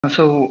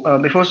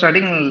Before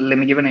starting, let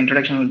me give an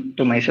introduction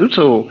to myself.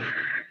 So,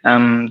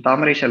 I'm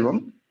Thamarai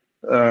Selvam.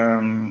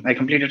 I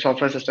completed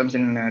software systems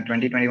in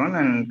 2021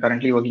 and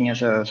currently working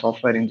as a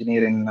software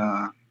engineer in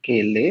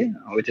KLA,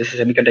 which is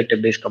a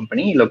semiconductor-based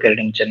company located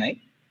in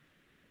Chennai.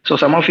 So,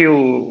 some of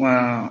you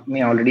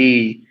may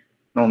already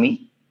know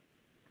me.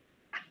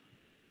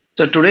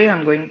 So, today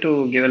I'm going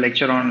to give a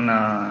lecture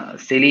on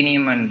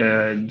Selenium and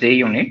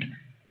JUnit.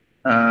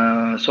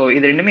 So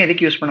இது ரெண்டுமே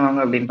எதுக்கு use பண்ணுவாங்க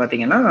அப்படின்னு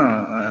பார்த்தீங்கன்னா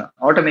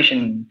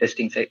automation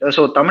testing side.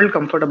 So Tamil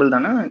comfortable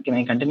தானே? Can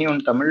I continue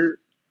on Tamil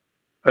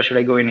R should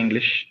I go in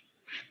English?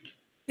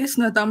 S,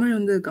 நான் தமிழ்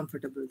வந்து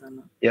comfortable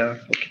தானே. யா,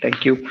 okay,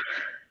 thank you.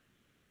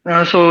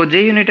 So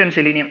JUnit and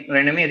selenium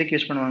ரெண்டுமே எதுக்கு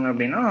யூஸ் பண்ணுவாங்க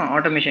அப்படின்னா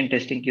ஆட்டோமேஷன்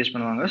டெஸ்டிங் யூஸ்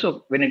பண்ணுவாங்க. So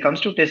when it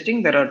comes to testing,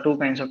 there are two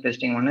kinds of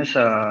testing. One is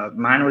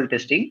manual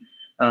testing.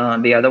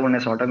 The other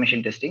one is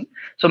automation testing.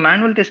 So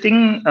manual testing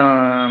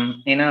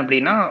என்ன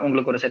அப்படின்னா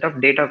உங்களுக்கு ஒரு set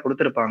of data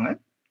கொடுத்துருப்பாங்க.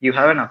 You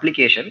have an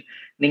application.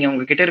 நீங்க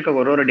உங்ககிட்ட இருக்க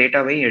ஒரு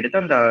டேட்டாவையும் எடுத்து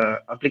அந்த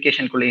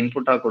அப்ளிகேஷனுக்குள்ள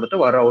இன்புட்டா கொடுத்து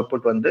வர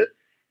அவுட்புட் வந்து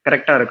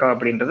கரெக்டா இருக்கா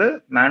அப்படின்றது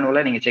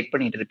மேனுவலா நீங்க செக்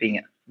பண்ணிட்டு இருப்பீங்க.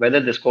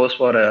 Whether this goes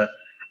for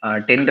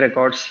 10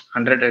 records,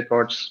 100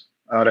 records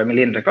R a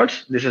million records,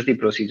 this is the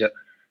procedure.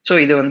 So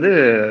இது வந்து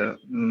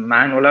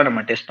மேனுவலா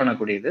நம்ம டெஸ்ட்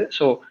பண்ணக்கூடியது.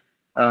 So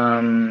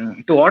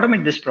to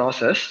automate this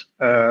process,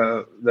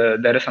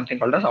 there is something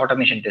called as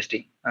automation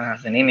testing.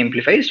 As the name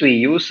implies, we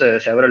use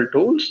several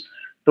tools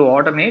to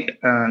automate.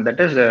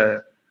 That is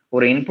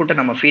ஒரு இன்புட்டை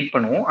நம்ம feet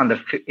பண்ணுவோம். அந்த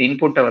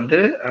இன்புட்டை வந்து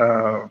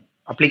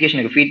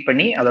அப்ளிகேஷனுக்கு ஃபீட்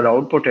பண்ணி அதோட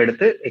அவுட்புட்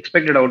எடுத்து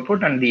expected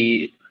output and the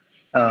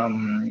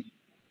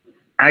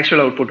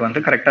actual output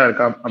வந்து கரெக்டாக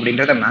இருக்கா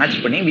அப்படின்றத மேட்ச்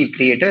பண்ணி we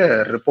create a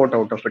report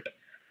out of it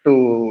to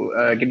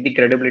get the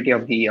credibility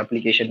of the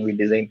application we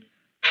design.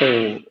 So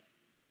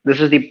this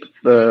is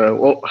the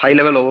high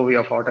level overview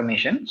of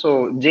automation. So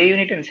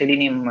JUnit and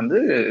Selenium வந்து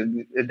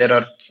there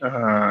are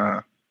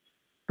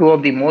two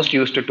of the most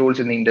used tools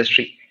in the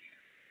industry.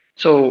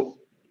 So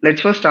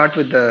let's first start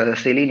with the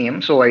Selenium.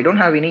 So I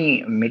don't have any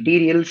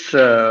materials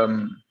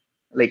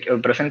like a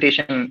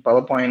presentation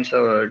PowerPoints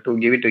to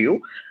give it to you.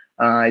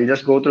 I'll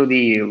just go through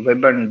the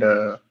web and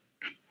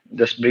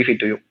just brief it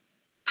to you.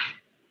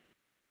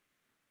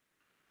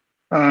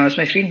 Is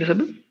my screen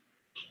visible?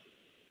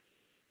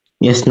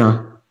 Yes, no.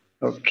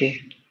 Okay,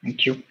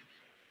 thank you.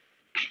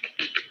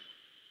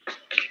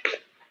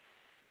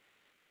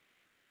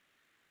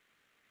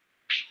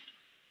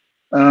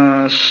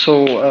 So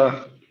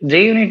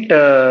JUnit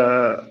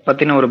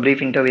பத்தின ஒரு brief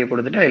interview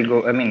கொடுத்துட்டு I'll go,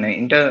 I mean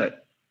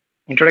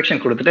introduction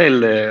கொடுத்துட்டு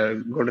I'll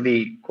go to the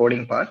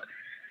coding part.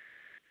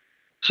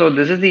 So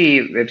this is the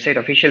website,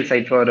 official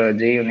site for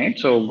JUnit.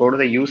 So go to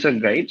the user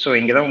guide. So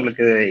இங்க தான்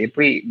உங்களுக்கு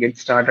எப்படி get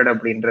started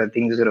அப்படின்ற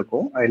things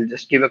இருக்கும். I'll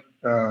just give a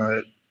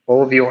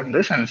overview on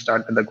this and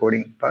start with the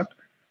coding part.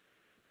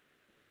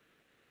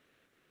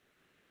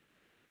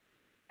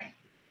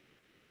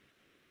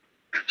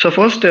 So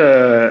first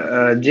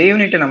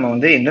JUnit நம்ம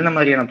வந்து எந்தெந்த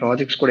மாதிரியான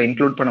ப்ராஜெக்ட்ஸ் கூட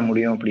இன்க்ளூட் பண்ண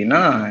முடியும் அப்படின்னா,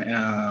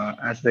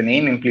 as the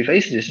name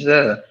இம்ப்ளிஃபைஸ், this is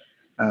a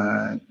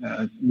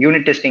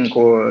unit testing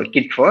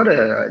kit for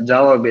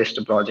Java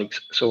based projects.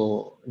 So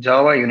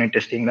Java unit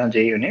testing தான்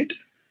JUnit.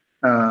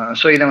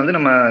 So இதை வந்து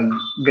நம்ம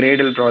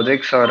cradle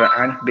projects R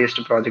and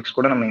based projects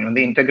கூட நம்ம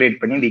வந்து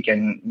இன்டகிரேட் பண்ணி we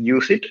can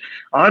use it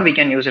or we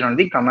can use it on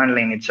the command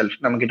line it self.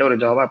 நம்ம கிட்ட ஒரு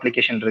ஜாவா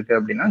அப்ளிகேஷன் இருக்கு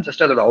அப்படின்னா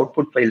ஜஸ்ட் அதோட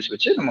அவுட்புட் ஃபைல்ஸ்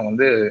வச்சு நம்ம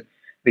வந்து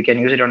we can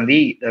use it on the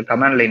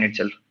command line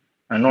itself.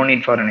 No need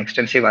for an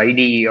extensive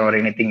IDE or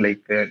anything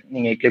like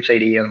நீங்க Eclipse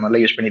IDE அந்த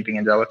மாதிரிலாம் use பண்ணிப்பீங்க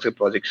JavaScript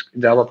projects,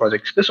 Java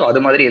projectsக்கு. So அது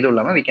மாதிரி எதுவும்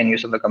இல்லாமல் we can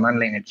use on the command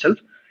line itself.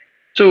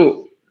 So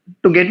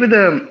to get with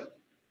the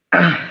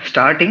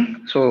starting,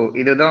 so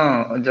இதுதான்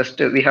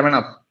just we have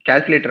a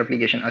calculator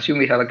application.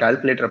 Assume we have a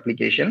calculator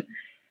application.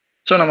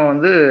 So நம்ம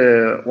வந்து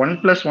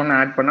 1+1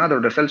 add பண்ணால்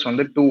அதோட results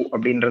வந்து 2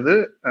 அப்படின்றது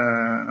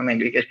நம்ம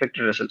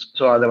எக்ஸ்பெக்டட் ரிசல்ட்ஸ்.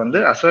 ஸோ அதை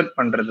வந்து அசர்ட்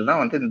பண்ணுறது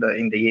தான் வந்து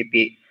இந்த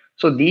API.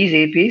 So these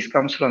APIs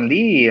comes from the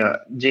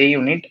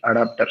JUnit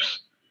adapters.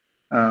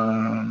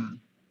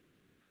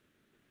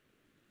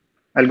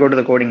 I'll go to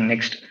the coding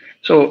next.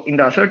 So in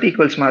the assert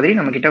equals மாதிரி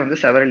நம்ம கிட்ட வந்து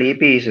several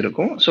APIs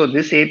இருக்கும். So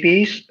this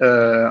APIs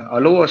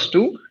allow us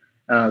to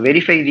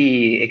verify the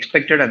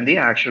expected and the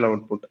actual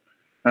output.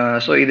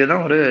 So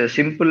இதுதான் ஒரு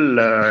simple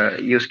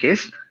use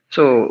case.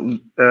 So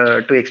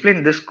to explain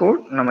this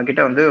code, நம்ம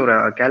கிட்ட வந்து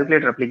ஒரு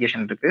calculator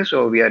application இருக்கு.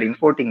 So we are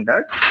importing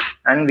that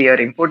and we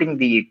are importing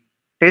the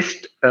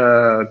test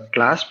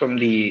class from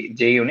the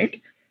JUnit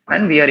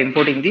and we are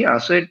importing the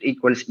assert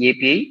equals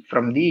API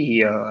from the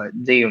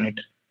JUnit.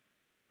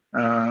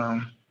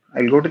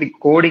 I'll go to the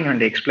coding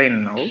and explain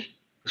now.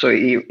 So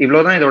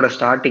இவ்வளவுதான் இதோட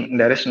starting.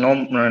 There is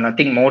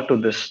nothing more to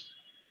this.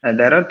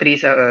 There are 3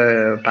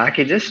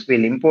 packages.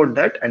 We'll import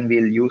that and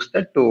we'll use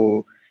that to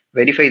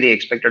verify the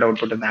expected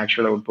output and the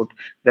actual output.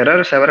 There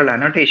are several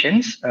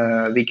annotations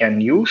we can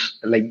use,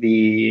 like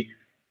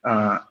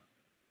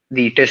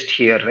the test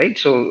here, right?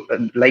 So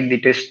like the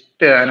test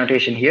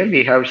annotation here, we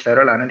have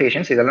several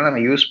annotations. இதெல்லாம்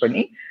நம்ம use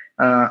பண்ணி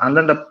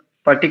அந்தந்த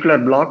particular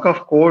block of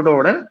code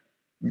ஓட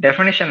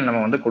definition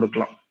நம்ம வந்து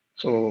கொடுக்கலாம்.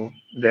 So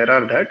there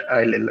are that.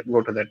 I'll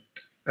go to that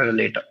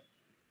later.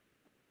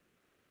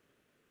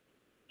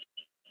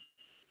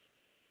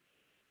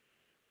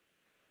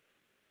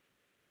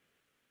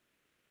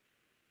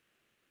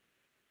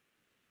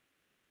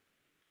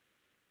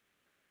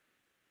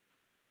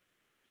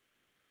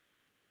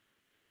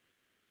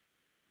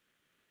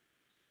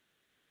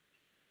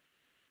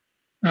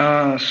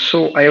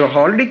 So I have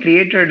already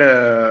created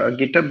a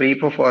GitHub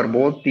repo for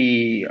both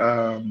the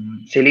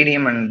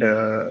Selenium and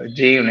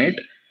JUnit.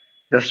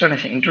 Just an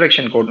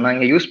introduction code. நான்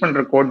இங்க use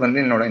பண்ற code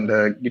வந்து என்னோட இந்த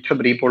GitHub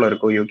repoல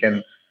இருக்கும். You can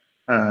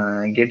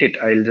get it.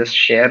 I'll just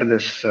share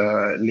this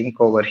link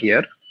over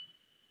here.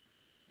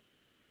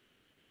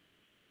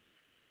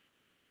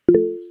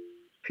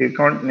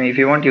 If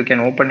you want, you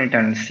can open it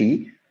and see.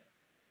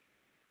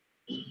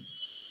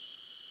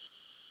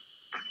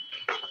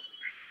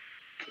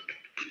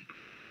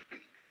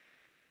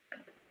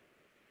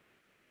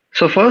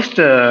 So first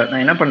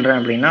நான் என்ன பண்ணுறேன்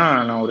அப்படின்னா,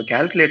 நான் ஒரு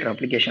கால்குலேட்டர்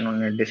அப்ளிகேஷன்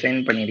ஒன்று டிசைன்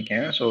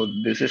பண்ணியிருக்கேன். So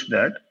this is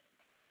that.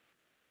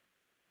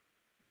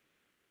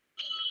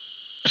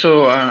 So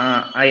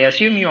I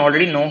assume you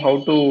already know how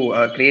to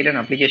create an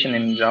application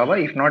in Java.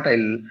 If not I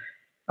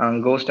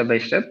go step by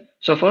step.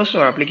 So first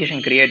ஒரு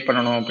application create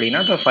பண்ணணும்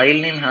அப்படின்னா the file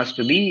name has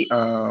to be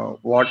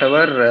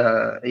whatever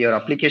your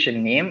application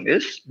name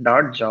is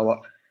 .java.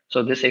 So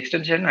this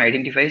extension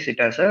identifies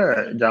it as a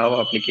Java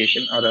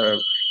application or a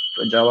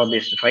Java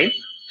based file.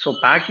 So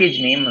package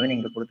name வந்து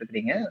நீங்க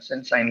கொடுத்துக்கிறீங்க.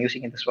 Since I'm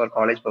using this for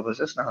college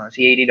purposes, நான்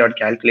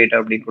cit.calculator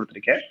அப்படின்னு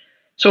கொடுத்துருக்கேன்.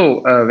 So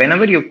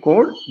whenever you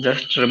code,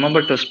 just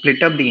remember to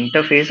split up the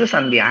interfaces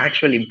and the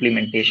actual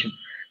implementation.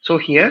 So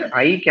here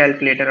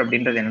iCalculator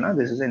அப்படின்றது என்னன்னா,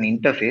 this is an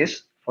interface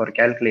for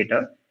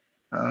calculator.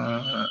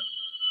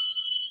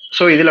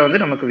 So இதில் வந்து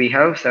நமக்கு we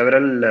have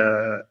several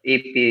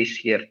APIs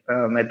here,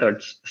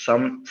 methods,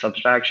 sum,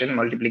 subtraction,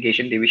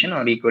 multiplication, division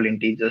or equal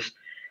integers.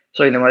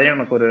 So இந்த மாதிரி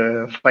நமக்கு ஒரு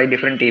 5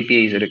 different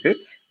APIs இருக்கு.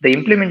 The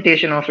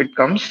implementation of it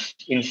comes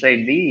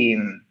inside the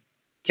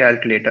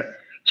calculator.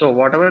 So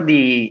whatever the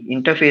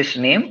interface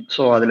name,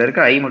 so அதில்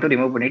இருக்க I மட்டும்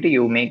remove பண்ணிட்டு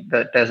you make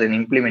that as an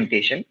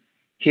implementation.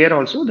 Here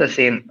also the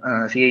same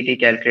CIT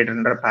calculator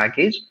under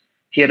package.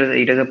 Here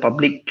it is a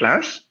public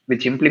class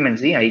which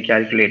implements the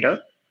iCalculator.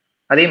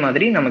 அதே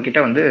மாதிரி நம்ம கிட்ட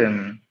வந்து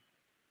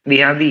we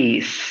have the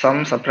sum,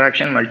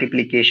 subtraction,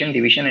 multiplication,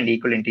 division and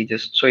equal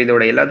integers. So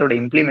இதோட எல்லாத்தோட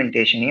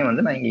இம்ப்ளிமெண்டேஷனையும்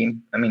வந்து நான் இங்கே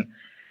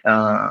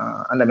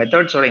அந்த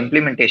மெத்தட்ஸோட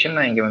இம்ப்ளிமெண்டேஷன்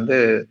நான் இங்கே வந்து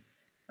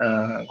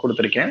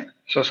கொடுத்துருக்கேன்.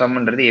 So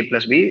சம்ன்றது a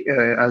plus b,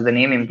 as the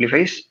name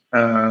implies,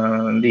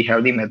 we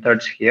have the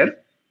methods here.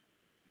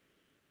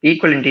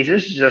 Equal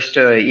integers just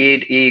a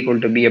equal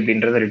to b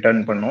அப்படின்றத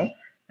ரிட்டர்ன் பண்ணும்.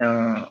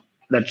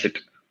 That's it.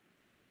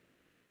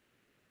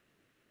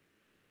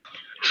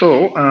 So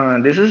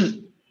this is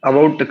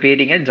about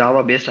creating a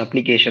Java based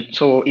application.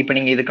 So இப்போ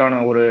நீங்க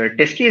இதுக்கான ஒரு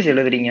test case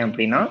எழுதுறீங்க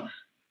அப்படின்னா,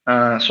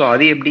 so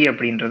அது எப்படி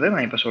அப்படின்றத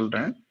நான் இப்போ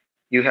சொல்றேன்.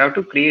 You have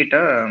to create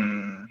a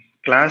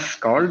class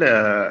called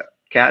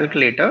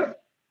calculator,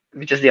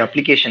 which is the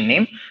application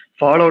name,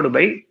 followed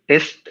by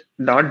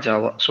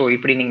test.java. So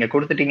இப்படி நீங்க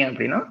கொடுத்துட்டீங்க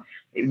அப்படின்னா,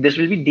 this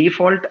will be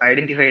default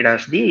identified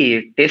as the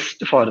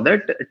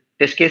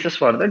test cases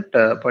for that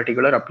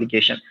particular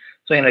application.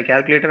 So இந்த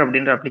calculator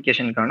அப்படின்ற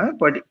அப்ளிகேஷனுக்கான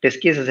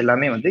test cases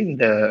எல்லாமே வந்து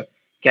இந்த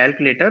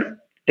calculator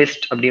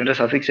test அப்படின்ற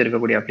சஃபிக்ஸ்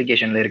இருக்கக்கூடிய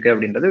அப்ளிகேஷன்ல இருக்கு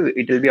அப்படின்றது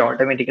it will be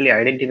automatically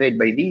identified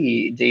by the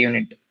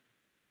JUnit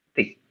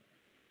thing.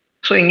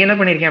 So இங்கே என்ன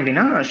பண்ணியிருக்கேன்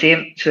அப்படின்னா,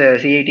 சேம்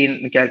CIT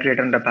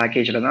கால்குலேட்டர்ன்ற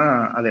பேக்கேஜில் தான்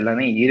அது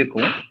எல்லாமே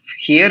இருக்கும்.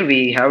 Here we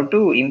have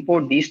to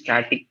import the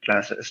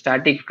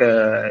static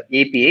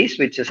APIs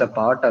which is a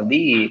part of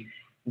the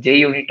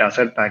JUnit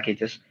assert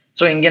packages.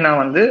 So இங்கே நான்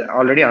வந்து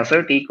ஆல்ரெடி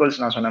assert equals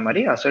நான் சொன்ன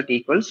மாதிரி assert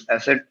equals,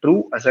 assert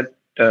true, assert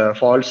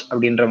false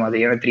அப்படின்ற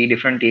மாதிரியான 3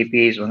 different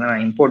APIs வந்து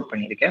நான் இம்போர்ட்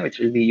பண்ணியிருக்கேன், which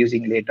will be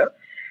using later.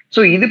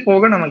 So இது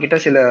போக நம்ம கிட்ட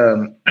சில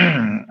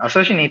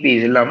assertion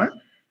APIs இல்லாமல்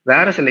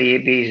வேற சில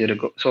APIs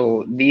இருக்கும். ஸோ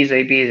தீஸ்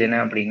APIs என்ன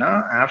அப்படின்னா,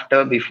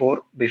 after,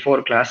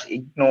 before class,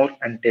 ignore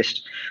and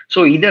test. So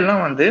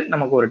இதெல்லாம் வந்து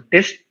நமக்கு ஒரு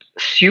டெஸ்ட்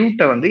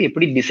சியூட்டை வந்து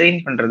எப்படி டிசைன்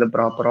பண்றது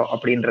ப்ராப்பரா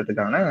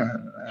அப்படின்றதுக்கான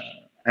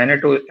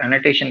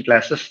annotation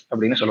classes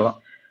அப்படின்னு சொல்லலாம்.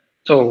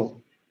 So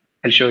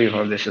I'll show you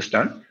how this is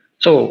done.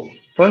 So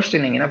first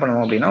நீங்கள் என்ன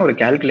பண்ணுவோம் அப்படின்னா, ஒரு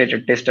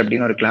கால்குலேட்டர் டெஸ்ட்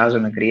அப்படின்னு ஒரு கிளாஸ்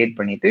ஒன்று கிரியேட்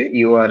பண்ணிட்டு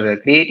you are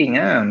creating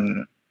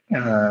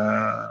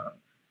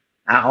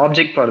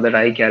object for that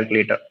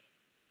iCalculator.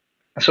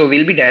 So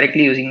will be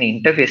directly using the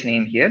interface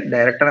name here.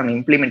 டைரக்டாக நம்ம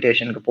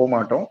இம்ப்ளிமெண்டேஷனுக்கு போக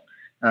மாட்டோம்.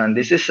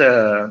 This is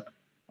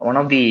one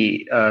of the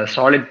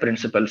solid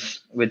principles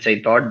which I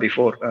thought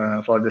before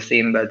for the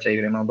same batch I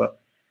remember.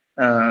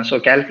 So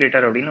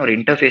calculator அப்படின்னு ஒரு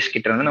interface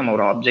கிட்ட வந்து நம்ம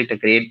ஒரு ஆப்ஜெக்டை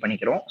கிரியேட்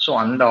பண்ணிக்கிறோம். ஸோ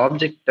அந்த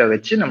ஆப்ஜெக்டை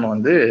வச்சு நம்ம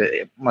வந்து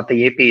மற்ற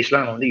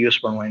ஏபிஐஸ்லாம் நம்ம வந்து யூஸ்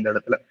பண்ணுவோம் இந்த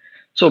இடத்துல.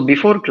 So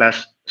before class,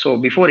 so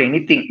before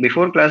anything,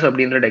 before class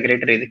அப்படின்ற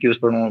டெக்கரேட்டர் எதுக்கு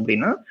யூஸ் பண்ணுவோம்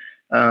அப்படின்னா,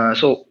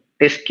 ஸோ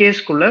டெஸ்ட்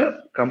கேஸ்க்குள்ள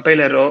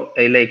கம்பைலரோ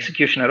இல்லை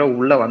எக்ஸிக்யூஷனரோ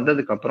உள்ள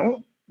வந்ததுக்கு அப்புறம்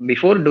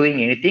before doing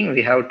anything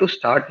we have to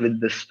start with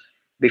this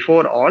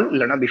before all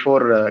இல்லைனா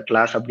பிஃபோர்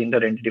கிளாஸ் அப்படின்ற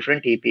 2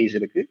 டிஃப்ரெண்ட் ஏபிஐஸ்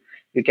இருக்கு.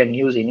 You can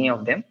use any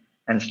of them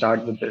and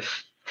start with this.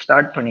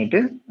 Start பண்ணிட்டு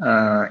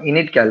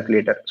இனிட்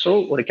கால்குலேட்டர். ஸோ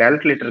ஒரு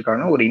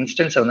கால்குலேட்டருக்கான ஒரு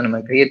இன்ஸ்டன்ஸை வந்து நம்ம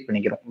கிரியேட்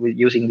பண்ணிக்கிறோம்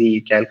using the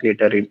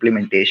calculator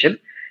implementation.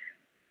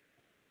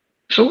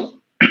 So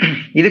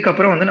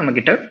இதுக்கப்புறம் வந்து நம்ம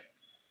கிட்ட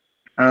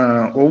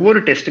ஒவ்வொரு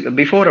டெஸ்ட்டுக்கு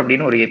பிஃபோர்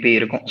அப்படின்னு ஒரு ஏபிஐ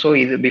இருக்கும். ஸோ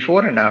இது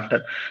பிஃபோர் அண்ட்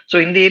ஆஃப்டர். ஸோ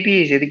இந்த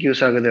ஏபிஐஸ் எதுக்கு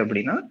யூஸ் ஆகுது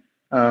அப்படின்னா,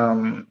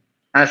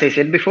 as I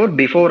said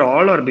before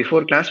all or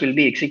before class will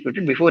be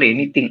executed before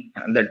anything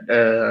that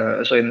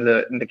so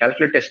இந்த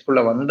calculate test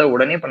குள்ள வந்த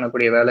உடனே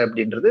பண்ணக்கூடிய வேலை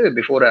அப்படின்றது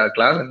before a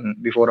class and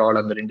before all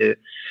அந்த ரெண்டு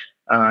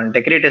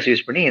டெக்கரேட்டர்ஸ்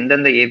யூஸ் பண்ணி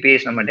எந்தெந்த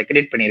ஏபிஐஸ் நம்ம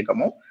டெக்கரேட்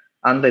பண்ணியிருக்கோமோ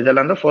அந்த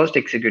இதெல்லாம் தான் ஃபர்ஸ்ட்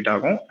எக்ஸிக்யூட்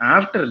ஆகும்.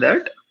 ஆஃப்டர்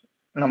தட்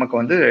நமக்கு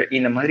வந்து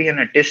இந்த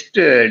மாதிரியான டெஸ்ட்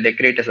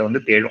டெக்கரேட்டர்ஸை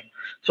வந்து தேடும்.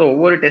 ஸோ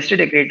ஒவ்வொரு டெஸ்ட்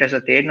டெக்கரேட்டர்ஸை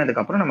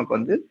தேடினதுக்கு அப்புறம் நமக்கு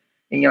வந்து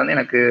இங்க வந்து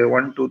எனக்கு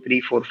 1 2 3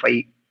 4 5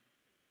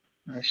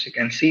 as you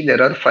can see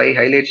there are 5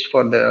 highlights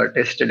for the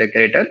test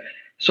decorator.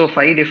 So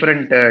 5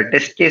 different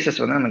test cases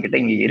வந்து நம்ம கிட்ட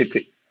இங்க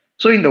இருக்கு.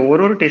 ஸோ இந்த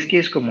ஒரு டெஸ்ட்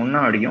கேஸ்க்கு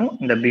முன்னாடியும்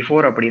இந்த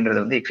பிஃபோர் அப்படின்றது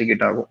வந்து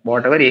எக்ஸிக்யூட் ஆகும்.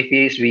 What ever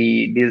APIs we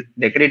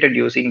decorated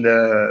using the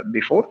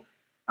before,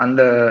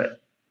 அந்த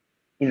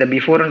இந்த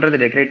பிஃபோர்ன்றது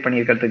டெக்கரேட்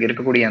பண்ணியிருக்கிறதுக்கு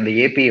இருக்கக்கூடிய அந்த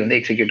ஏபிஐ வந்து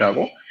எக்ஸிக்யூட்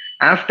ஆகும்.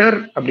 ஆஃப்டர்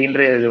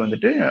அப்படின்றது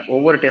வந்துட்டு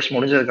ஒவ்வொரு டெஸ்ட்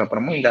முடிஞ்சதுக்கு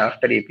அப்புறமும் இந்த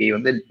ஆஃப்டர் ஏபிஐ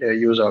வந்து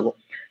யூஸ் ஆகும்.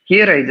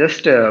 Here I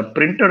just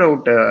printed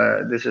out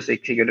this is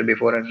executed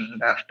before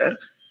and after.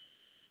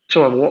 So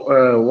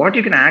what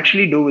you can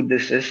actually do with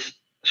this is,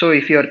 so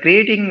if you are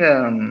creating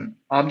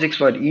objects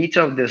for each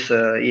of this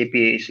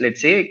APIs,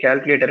 let's say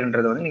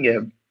calculatorன்றது வந்து நீங்க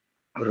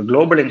ஒரு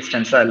global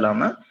இன்ஸ்டன்ஸா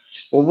இல்லாம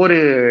ஒவ்வொரு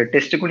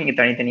டெஸ்ட்டுக்கும் நீங்க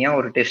தனித்தனியா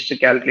ஒரு test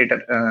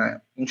calculator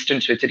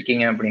instance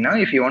வச்சிருக்கீங்க அப்படின்னா,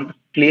 if you want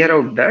clear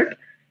out that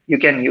you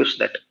can use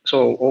that. So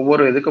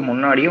ஒவ்வொரு இதுக்கு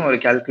முன்னாடியும் ஒரு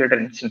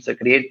கால்குலேட்டர் இன்ஸ்டன்ஸை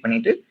கிரியேட்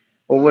பண்ணிட்டு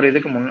ஒவ்வொரு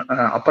இதுக்கு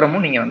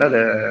அப்புறமும் நீங்க வந்து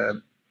அதை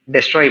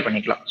டெஸ்ட்ராய்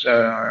பண்ணிக்கலாம்.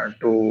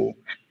 To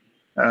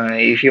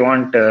if you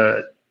want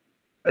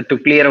to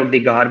clear out the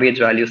garbage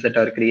values that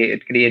are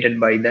created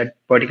by that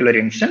particular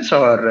instance,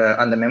 or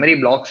and the memory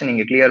blocks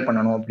நீங்க clear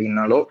பண்ணனும்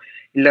அப்படினாலோ,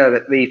 இல்ல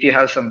if you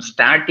have some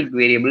static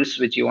variables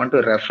which you want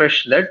to refresh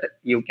that,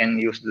 you can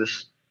use this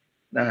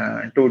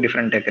two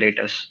different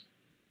decorators.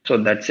 So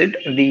that's it.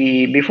 The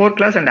before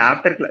class and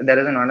after class, there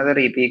is another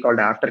API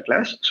called after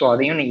class. So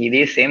அதையும் நீங்க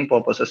இதே same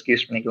purposes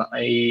use பண்ணிக்கலாம்.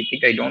 I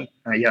think I don't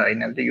I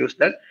never use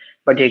that,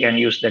 but you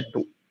can use that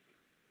too.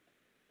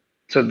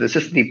 So this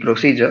is the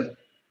procedure.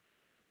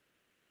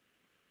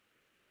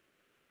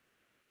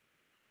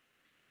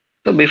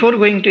 So before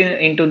going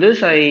into this,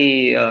 I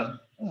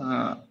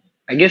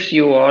guess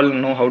you all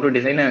know how to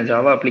design a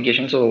Java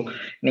application. So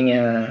நீங்க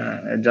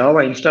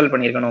Java install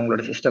பண்ணிருக்கணும்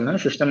உங்களோட system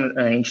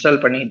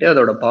install பண்ணிட்டு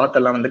அதோட பாத்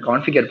எல்லாம் வந்து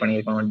configure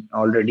பண்ணிருக்கணும்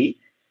already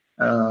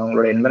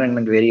உங்களோட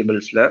environment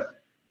வேரியபிள்ஸ்ல.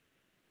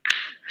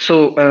 So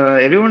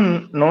everyone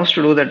nose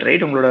to do that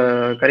right? உங்களோட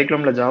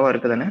கரிக்குலம்ல Java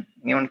இருக்கு தானே?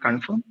 anyone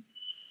confirm?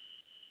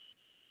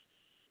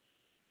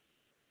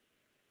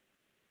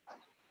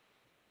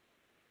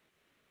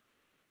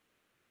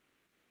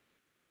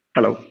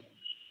 Hello.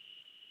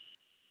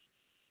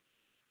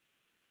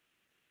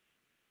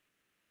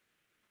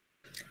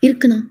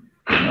 இருக்குண்ணா.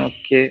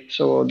 Okay,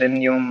 so then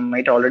you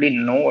might already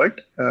know it.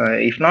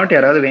 If not,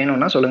 யாராவது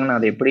வேணும்னா சொல்லுங்க, நான்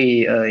அதை எப்படி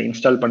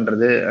இன்ஸ்டால்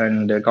பண்றது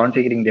and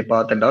configuring the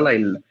path and all,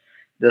 I'll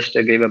just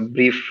give a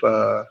brief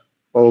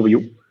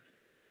overview.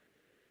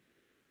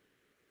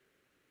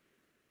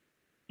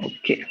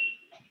 Okay.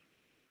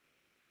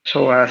 So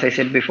as I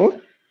said before,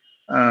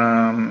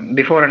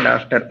 before and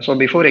after. So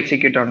before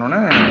execute ஆனோன்னா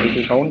it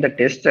will count the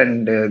test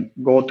and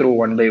go through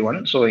one by one.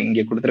 So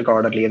இங்கே கொடுத்துருக்க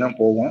ஆர்டர்லேயே தான்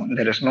போகும்.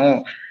 There is no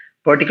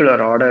particular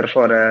order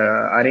for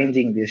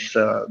arranging this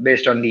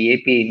based on the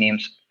API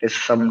names. Test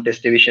sum,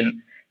 test division.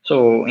 So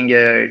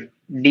இங்கே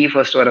D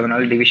first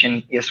வரதுனால division,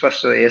 S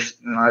first S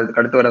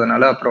அதுக்கு அடுத்து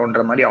வரதுனால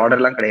அப்புறம்ன்ற மாதிரி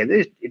ஆர்டர்லாம் கிடையாது.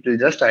 It will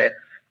just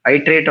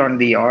iterate on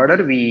the order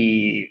we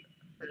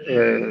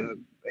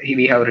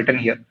have written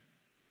here.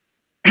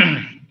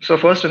 So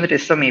first வந்து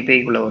test sum API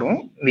குள்ள வரும்.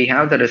 We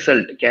have the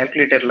result.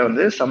 Calculatorல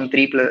வந்து sum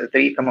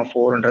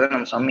 3+3,4ன்றதை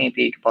நம்ம sum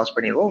API க்கு பாஸ்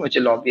பண்ணிடுவோம், which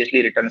will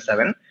obviously return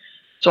 7.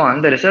 So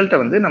அந்த ரிசல்ட்டை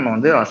வந்து நம்ம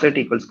வந்து assert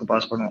equalsக்கு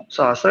பாஸ் பண்ணுவோம்.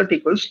 So assert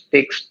equals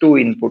takes 2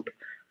 input.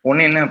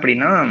 ஒன்று என்ன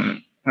அப்படின்னா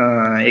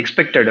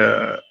expected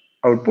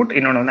output,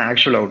 இன்னொன்று வந்து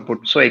actual output.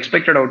 So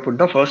expected output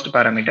தான் first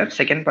parameter,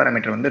 second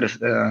parameter வந்து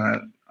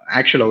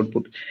actual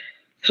output.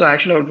 So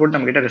actual output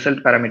நம்ம கிட்ட result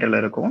parameterல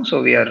இருக்கும். So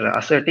we are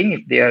asserting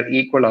if they are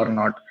equal or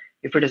not.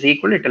 If it is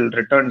equal, it will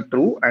return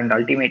true, and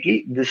ultimately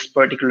this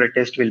particular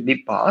test will be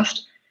passed.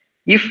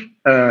 If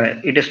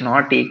it is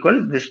not equal,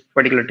 this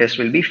particular test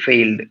will be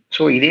failed.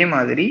 So இதே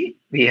மாதிரி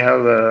we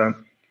have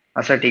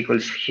assert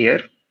equals here,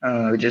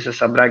 which is a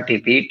subtract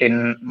API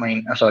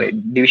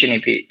division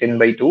API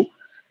 10/2.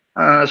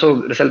 So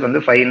result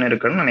வந்து 5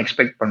 இருக்குன்னு நான்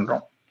expect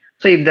பண்றோம்.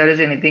 So if there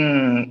is anything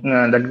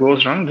that goes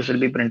wrong, this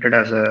will be printed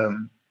as a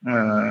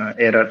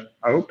error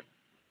out.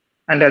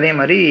 And அதே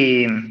மாதிரி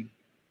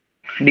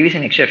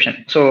division exception.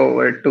 So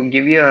to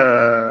give you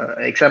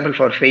a example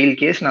for fail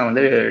case, நான்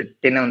வந்து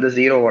 10 வந்து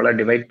 0வால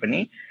divide பண்ணி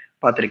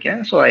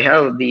பார்த்துருக்கேன். So I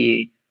have the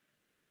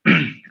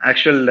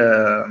actual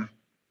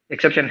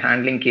exception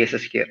handling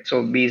cases here. So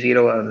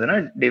B0 ஆகுதுன்னா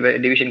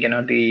division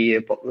cannot be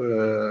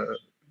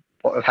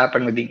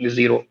happen with the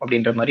 0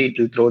 அப்படின்ற மாதிரி it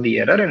will throw the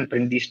error and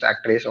print the stack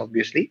trace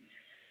obviously.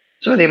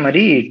 So அதே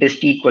மாதிரி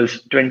test equals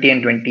 20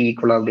 and 20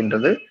 equal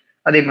அப்படின்றது,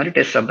 அதே மாதிரி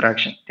test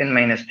subtraction 10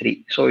 - 3.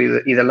 So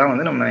இதெல்லாம்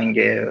வந்து நம்ம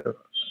இங்கே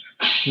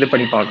இது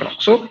பண்ணி பார்க்குறோம்.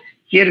 So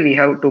here we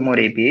have 2 more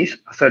APIs,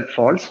 assert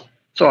false.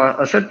 So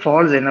asset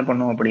falls என்ன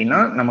பண்ணும் அப்படின்னா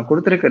நம்ம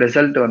கொடுத்துருக்க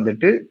ரிசல்ட்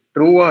வந்துட்டு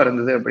ட்ரூவா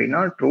இருந்தது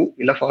அப்படின்னா ட்ரூ,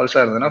 இல்லை ஃபால்ஸா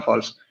இருந்ததுன்னா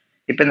ஃபால்ஸ்.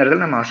 இப்போ இந்த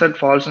இடத்துல நம்ம அசட்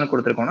ஃபால்ஸ்னு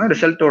கொடுத்துருக்கோம்னா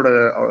ரிசல்ட்டோட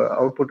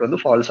அவுட்புட் வந்து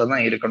ஃபால்ஸாக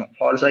தான் இருக்கணும்.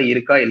 ஃபால்ஸாக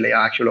இருக்கா இல்லையா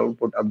ஆக்சுவல்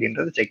அவுட்புட்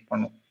அப்படின்றது செக்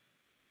பண்ணும்.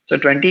 ஸோ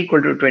 20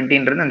 ஈக்குவல் டு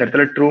 20ன்றது அந்த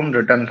இடத்துல ட்ரூன்னு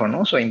ரிட்டர்ன்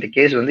பண்ணும். ஸோ இந்த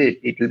கேஸ் வந்து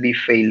இட் வில் பி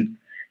ஃபெயில்.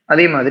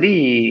 அதே மாதிரி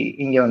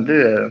இங்கே வந்து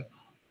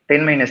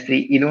 10 -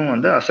 3 இதுவும்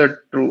வந்து அசட்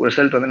ட்ரூ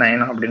ரிசல்ட் வந்து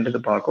 9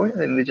 அப்படின்றது பார்க்கும்,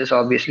 which is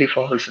obviously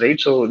falls,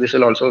 right? So this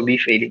will also be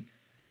failing.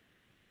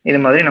 இது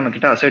மாதிரி நம்ம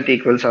கிட்ட asset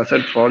equals,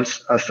 asset falls,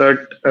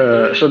 asset.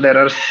 So there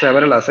are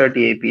several asset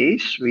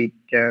APIs we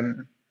can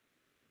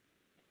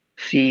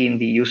see in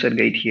the user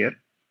guide here.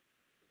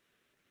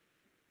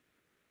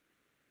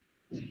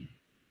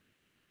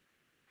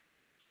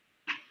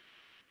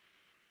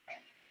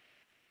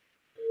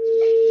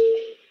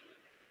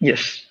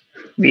 Yes,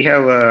 we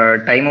have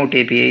timeout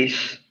APIs.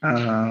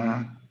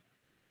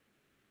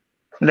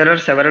 There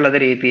are several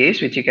other APIs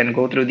which you can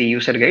go through the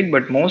user guide,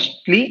 but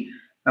mostly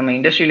நம்ம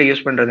இண்டஸ்ட்ரியில்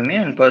use பண்ணுறதுமே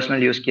and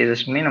personal use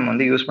கேசஸ்மே நம்ம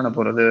வந்து use பண்ண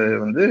போகிறது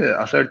வந்து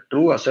asset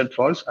true, asset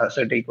falls,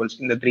 asset equals,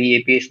 இந்த 3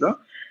 APIs தான்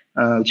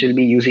which will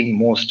be using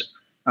most.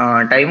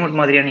 Time out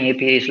மாதிரியான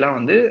ஏபிஐஸ்லாம்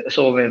வந்து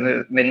so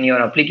when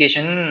your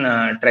application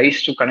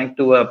tries to connect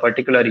to a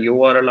particular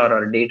URL or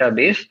a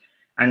database,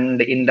 and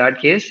in that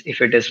case if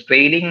it is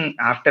failing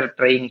after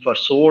trying for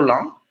so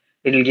long,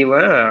 it will give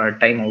a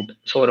timeout.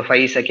 So ஒரு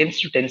 5 seconds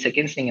to 10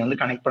 seconds நீங்கள் வந்து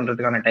connect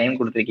பண்ணுறதுக்கான time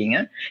கொடுத்துருக்கீங்க.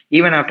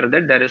 Even after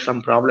that there is some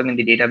problem in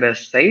the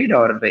database side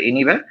or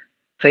anywhere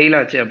fail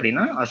ஆச்சு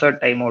அப்படின்னா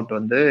assert time out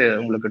வந்து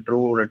உங்களுக்கு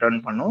true return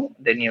பண்ணும்.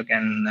 Then you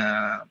can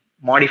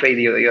modify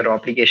your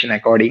application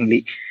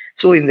accordingly.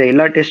 So இந்த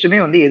எல்லா டெஸ்ட்டுமே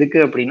வந்து எதுக்கு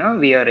அப்படின்னா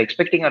we are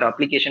expecting our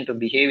application to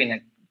behave in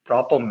a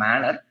proper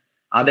manner.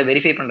 அதை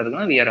வெரிஃபை பண்ணுறதுக்கு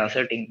தான் we are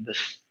asserting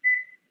this.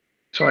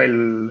 So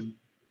I'll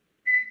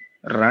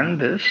run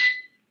this.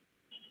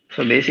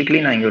 So basically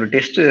நான் இங்கே ஒரு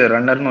டெஸ்ட்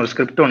ரன்னர்னு ஒரு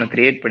ஸ்கிரிப்ட் ஒன்று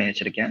கிரியேட் பண்ணி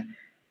வச்சுருக்கேன்.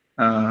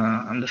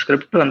 அந்த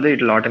ஸ்கிரிப்ட் வந்து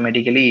it will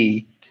automatically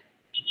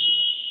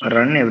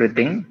run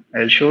everything.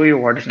 I'll show you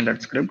what is in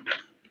that script.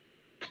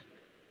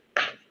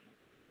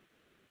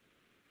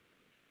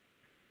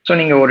 So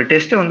நீங்கள் ஒரு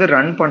டெஸ்ட்டை வந்து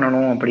ரன்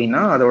பண்ணணும்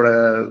அப்படின்னா அதோட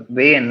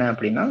வே என்ன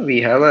அப்படின்னா we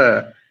have a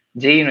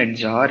JUnit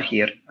jar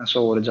here. So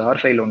ஒரு ஜார்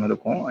ஃபைல் ஒன்று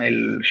இருக்கும்.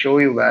 I'll show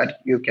you where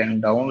you can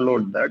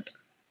download that.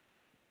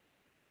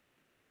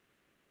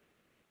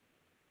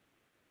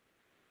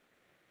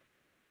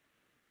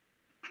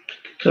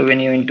 So when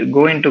you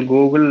go into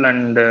Google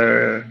and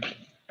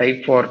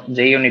type for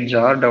JUnit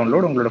jar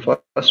download, உங்களோட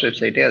ஃபர்ஸ்ட்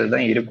வெப்சைட்டே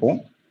அதுதான் இருக்கும்.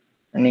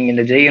 நீங்கள்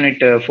இந்த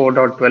JUnit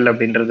 4.12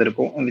 அப்படின்றது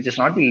இருக்கும், which is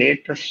not the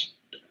latest.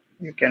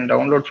 You can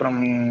download from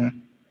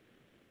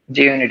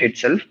JUnit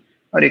itself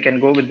or you can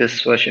go with this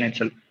version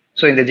itself.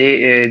 So இந்த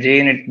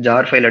JUnit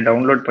jar ஃபைலை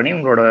download பண்ணி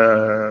உங்களோட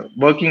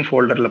ஒர்க்கிங்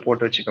ஃபோல்டரில்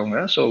போட்டு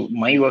வச்சுக்கோங்க. So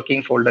my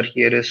working folder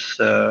here is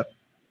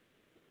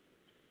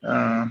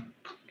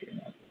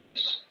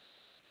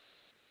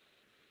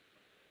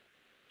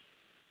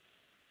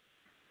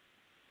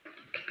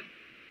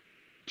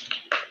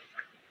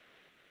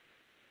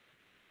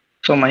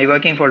so my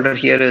working folder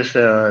here is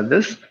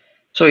this.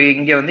 So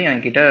இங்கே வந்து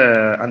என்கிட்ட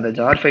அந்த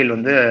ஜார் ஃபைல்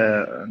வந்து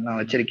நான்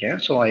வச்சிருக்கேன்.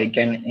 So I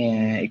can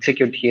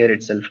execute here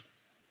it self.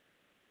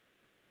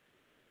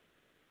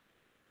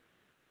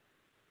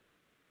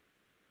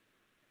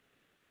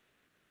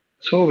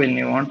 So when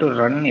you want to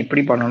run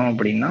எப்படி பண்ணணும்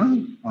அப்படின்னா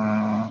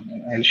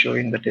ஐ ஷோ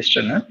இன் த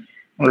டெஸ்ட்னு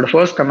உங்களோட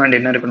ஃபர்ஸ்ட் கமாண்ட்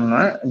என்ன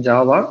இருக்கணும்னா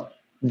ஜாவா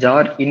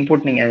ஜார்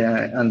இன்புட். நீங்கள்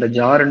அந்த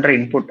ஜார்ன்ற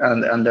இன்புட்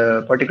அந்த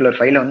பர்டிகுலர்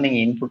ஃபைலை வந்து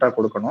நீங்கள் இன்புட்டாக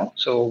கொடுக்கணும்.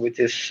 So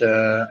which is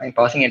I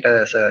passing it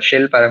as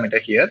shell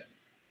parameter here.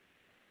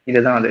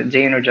 இதுதான் அது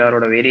JUnit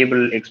ஜாரோட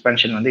வேரியபிள்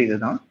எக்ஸ்பென்ஷன் வந்து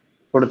இதுதான்.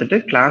 கொடுத்துட்டு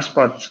class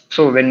paths.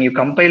 So when you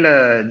compile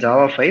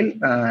Java file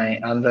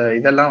அந்த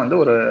இதெல்லாம் வந்து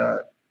ஒரு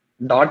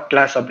டாட்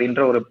கிளாஸ்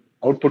அப்படின்ற ஒரு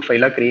அவுட்புட்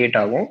ஃபைலாக கிரியேட்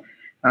ஆகும்.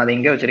 நான் அதை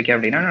எங்கே வச்சிருக்கேன்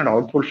அப்படின்னா என்னோட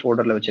அவுட்புட்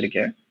ஃபோல்டரில்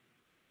வச்சிருக்கேன்.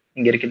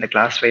 இங்கே இருக்கு இந்த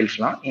கிளாஸ்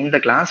ஃபைல்ஸ்லாம். இந்த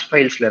கிளாஸ்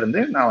ஃபைல்ஸ்ல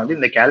இருந்து நான் வந்து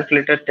இந்த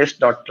கால்குலேட்டர் டெஸ்ட்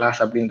டாட்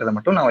கிளாஸ் அப்படின்றத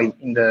மட்டும் நான்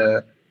இந்த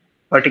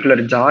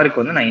பர்டிகுலர்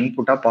ஜாருக்கு வந்து நான்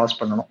இன்புட்டாக பாஸ்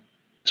பண்ணணும்.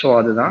 ஸோ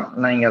அதுதான்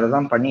நான் இங்கே அதை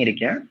தான்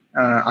பண்ணியிருக்கேன்.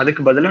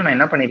 அதுக்கு பதிலாக நான்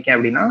என்ன பண்ணியிருக்கேன்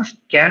அப்படின்னா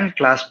ஸ்கேன்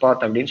கிளாஸ்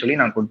பாத் அப்படின்னு சொல்லி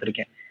நான்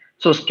கொடுத்துருக்கேன்.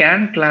 ஸோ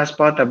ஸ்கேன் கிளாஸ்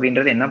பாத்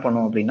அப்படின்றது என்ன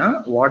பண்ணும் அப்படின்னா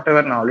வாட்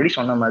எவர் நான் ஆல்ரெடி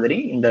சொன்ன மாதிரி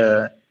இந்த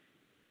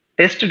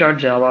டெஸ்ட்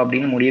டாட் ஜாவா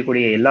அப்படின்னு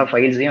முடியக்கூடிய எல்லா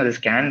ஃபைல்ஸையும் அதை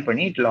ஸ்கேன்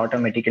பண்ணி it will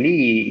automatically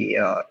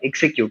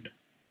execute.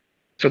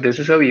 So this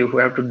is how you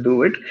have to do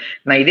it.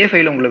 நான் இதே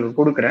ஃபைல் உங்களுக்கு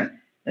கொடுக்குறேன்.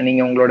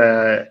 நீங்கள் உங்களோட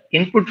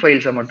இன்புட்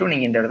ஃபைல்ஸை மட்டும்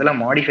நீங்கள் இந்த இடத்துல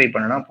மாடிஃபை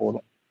பண்ணினா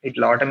போதும். It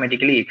will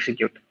automatically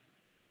execute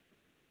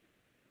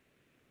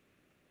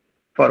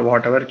for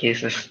whatever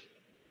cases.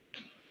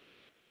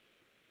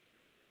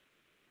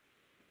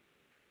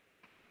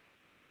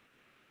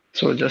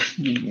 So just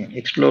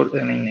explore,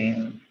 I mean,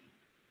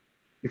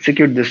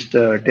 execute this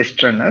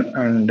test runner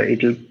and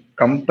it will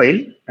compile,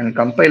 and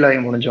compile ஆகி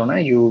முடிஞ்சோன்னா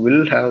you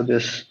will have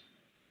this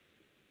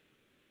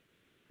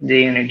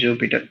JUnit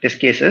Jupyter test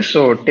cases.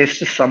 So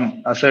test sum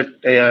assert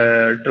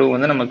true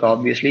வந்து நமக்கு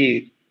obviously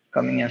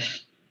coming as.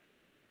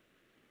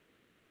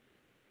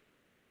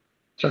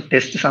 So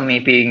test sum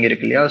API இங்க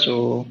இருக்கு இல்லையா? So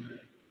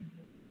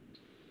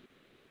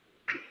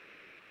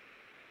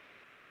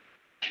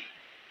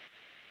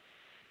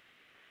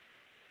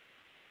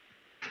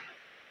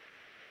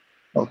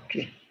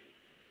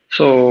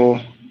So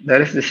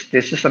there is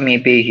this is some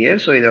API here.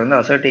 So இது வந்து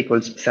assert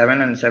equals 7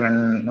 and 7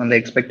 on the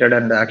expected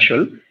and the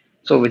actual.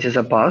 So which is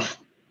a pass.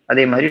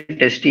 அதே மாதிரி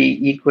test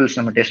equals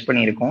நம்ம test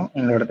பண்ணியிருக்கோம்.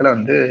 இந்த இடத்துல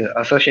வந்து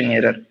அசர்ஷன்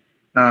எரர்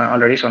நான்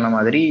ஆல்ரெடி சொன்ன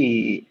மாதிரி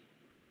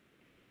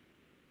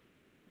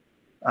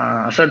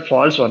assert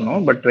false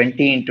வரணும். But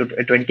 20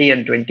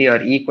 and 20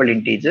 are equal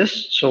integers.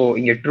 So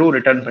இங்கே ட்ரூ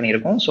ரிட்டர்ன்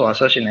பண்ணியிருக்கோம். ஸோ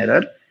அசர்ஷன்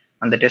எரர்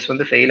அந்த டெஸ்ட்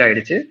வந்து ஃபெயில்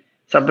ஆயிடுச்சு.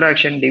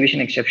 சப்ராக்ஷன்,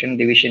 டிவிஷன், எக்ஸெப்ஷன்,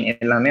 டிவிஷன்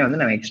எல்லாமே வந்து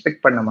நம்ம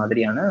எக்ஸ்பெக்ட் பண்ண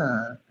மாதிரியான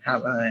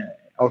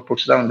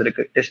அவுட்புட்ஸ் தான்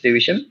வந்திருக்கு. Test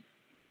division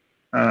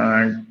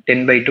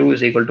 10/2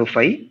 is equal to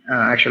 5.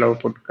 Actual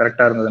output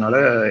கரெக்டாக இருந்ததுனால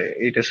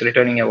it is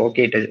returning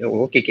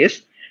okay case.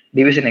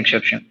 Division,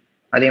 exception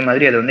அதே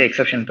மாதிரி அதை வந்து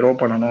எக்ஸெப்ஷன் த்ரோ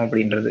பண்ணணும்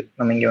அப்படின்றது.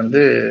 நம்ம இங்கே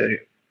வந்து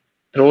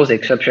throws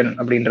exception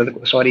அப்படின்றது,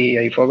 sorry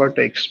I forgot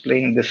to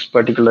explain this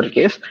particular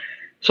case.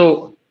 So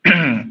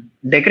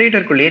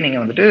டெக்கரேட்டருக்குள்ளேயே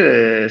நீங்கள் வந்துட்டு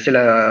சில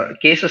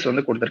கேசஸ்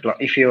வந்து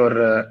கொடுத்துருக்கலாம். If your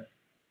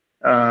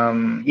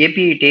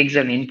API takes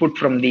an input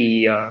from the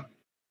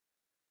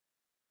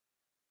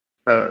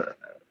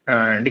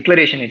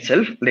declaration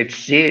itself, let's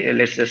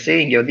just say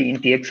இங்கே வந்து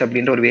int x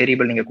அப்படின்ற ஒரு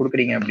வேரியபிள் நீங்கள்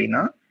கொடுக்குறீங்க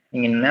அப்படின்னா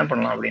நீங்கள் என்ன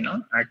பண்ணலாம் அப்படின்னா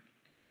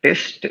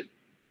test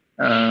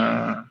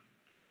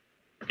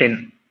 10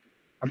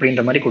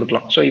 அப்படின்ற மாதிரி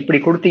கொடுக்கலாம். ஸோ இப்படி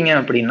கொடுத்தீங்க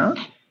அப்படின்னா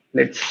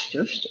லெட்ஸ்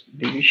ஜஸ்ட்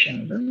டிவிஷன்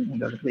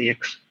இந்த இடத்துல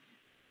எக்ஸ்,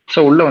 ஸோ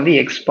உள்ள வந்து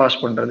எக்ஸ் பாஸ்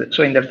பண்ணுறது. ஸோ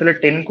இந்த இடத்துல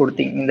 10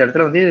 கொடுத்தீங்க. இந்த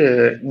இடத்துல வந்து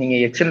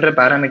நீங்கள் எக்ஸ்ன்ற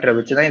பேராமீட்டரை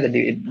வச்சு தான் இதை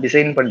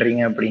டிசைன்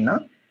பண்ணுறீங்க அப்படின்னா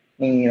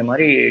நீங்கள் இந்த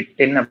மாதிரி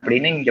 10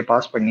 அப்படின்னு இங்கே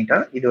பாஸ் பண்ணிட்டா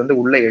இது வந்து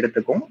உள்ளே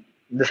எடுத்துக்கும்.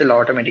 This will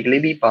automatically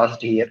be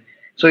passed here.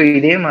 So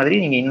இதே மாதிரி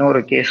நீங்கள் இன்னொரு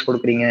கேஸ்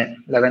கொடுக்குறீங்க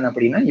 11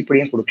 அப்படின்னா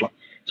இப்படியும் கொடுக்கலாம்.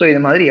 ஸோ இது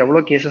மாதிரி எவ்வளோ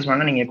கேசஸ்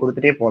வேணால் நீங்கள்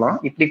கொடுத்துட்டே போகலாம்.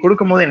 இப்படி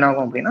கொடுக்கும்போது என்ன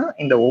ஆகும் அப்படின்னா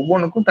இந்த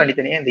ஒவ்வொன்றுக்கும்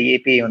தனித்தனியாக இந்த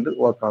ஏபிஐ வந்து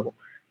ஒர்க் ஆகும்.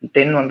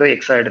 10 வந்து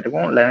எக்ஸா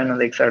எடுத்துக்கும், 11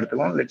 வந்து எக்ஸா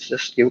எடுத்துக்கும், லெட்ஸ்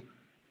ஜஸ்ட் கிவ்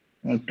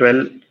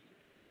 12,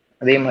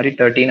 அதே மாதிரி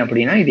 13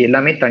 அப்படின்னா இது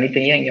எல்லாமே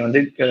தனித்தனியாக இங்கே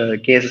வந்து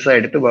கேசஸாக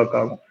எடுத்து ஒர்க்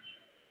ஆகும்.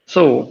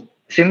 So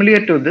similar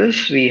to this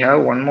we have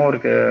one more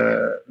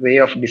way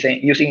of design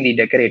using the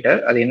decorator.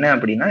 அது என்ன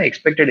அப்படின்னா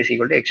expected is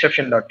equal to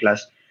exception dot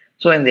class.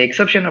 So இந்த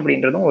எக்ஸப்ஷன்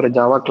அப்படின்றதும் ஒரு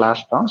ஜாவா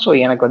கிளாஸ் தான். ஸோ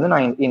எனக்கு வந்து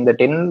நான் இந்த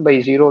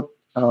 10/0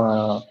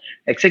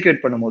 எக்ஸிக்யூட்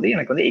பண்ணும்போது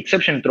எனக்கு வந்து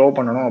எக்ஸப்ஷன் த்ரோ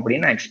பண்ணணும்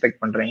அப்படின்னு நான் எக்ஸ்பெக்ட்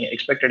பண்றேன்.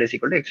 Expected is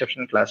equal to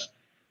exception class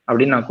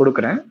அப்படின்னு நான்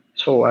கொடுக்குறேன்.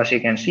 So as you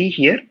can see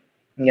here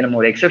இங்கே நம்ம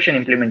ஒரு எக்ஸப்ஷன்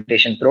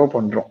இம்ப்ளிமெண்டேஷன் த்ரோ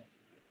பண்றோம்.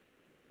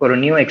 ஒரு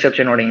நியூ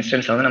எக்ஸப்ஷனோட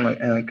இன்ஸ்டன்ஸ் வந்து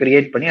நம்ம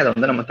கிரியேட் பண்ணி அதை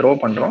வந்து நம்ம த்ரோ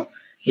பண்றோம்,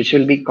 which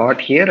will be caught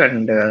here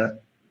and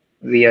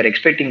we are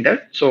expecting that.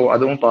 So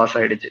அதுவும் பாஸ்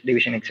ஆயிடுச்சு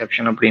டிவிஷன்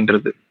எக்ஸப்ஷன்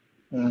அப்படின்றது.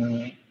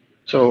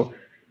 ஸோ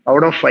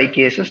அவுட் ஆஃப் 5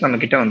 கேசஸ் நம்ம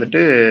கிட்ட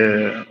வந்துட்டு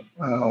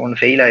ஒன்று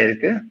ஃபெயில்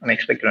ஆயிருக்கு நம்ம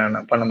எக்ஸ்பெக்ட்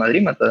பண்ண மாதிரி,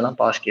 மற்றதெல்லாம்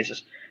pass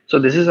cases.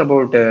 So this is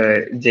about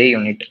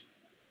JUnit.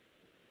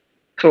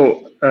 So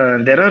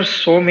there are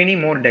so many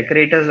more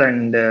decorators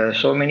and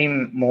so many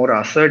more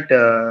assert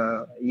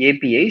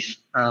APIs,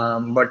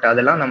 but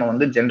அதெல்லாம் நம்ம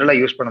வந்து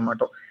ஜென்ரலாக யூஸ் பண்ண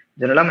மாட்டோம்.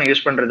 ஜென்ரலாக நம்ம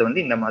யூஸ் பண்ணுறது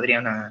வந்து இந்த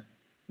மாதிரியான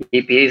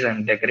APIs and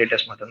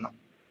decorators மட்டும்தான்.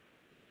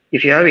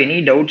 If you have any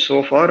doubts so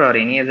far or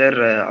any other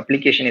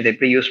application இதை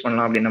எப்படி யூஸ்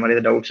பண்ணலாம் அப்படின்ற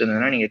மாதிரி டவுட்ஸ்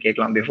இருந்ததுன்னா நீங்க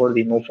கேட்கலாம் before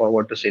we move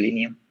forward to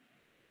Selenium.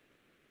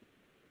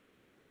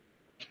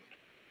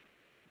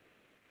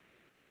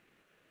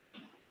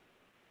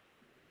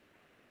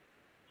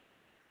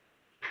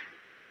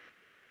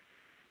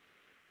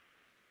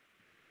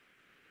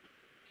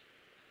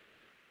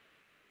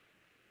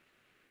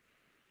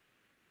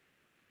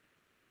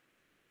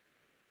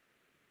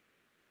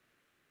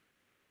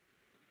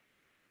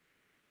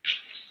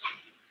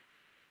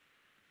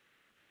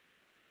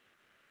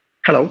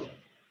 Hello.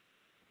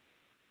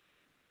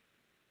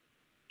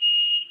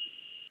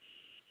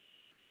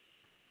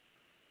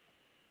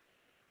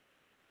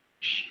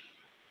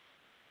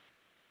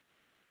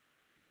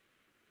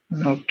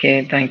 Okay,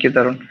 thank you,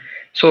 Tarun.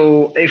 So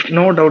if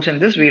no doubts in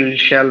this, we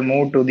shall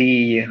move to the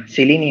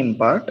Selenium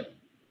part.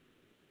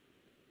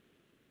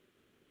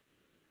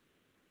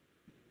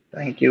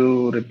 Thank you,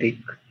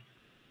 Ritik.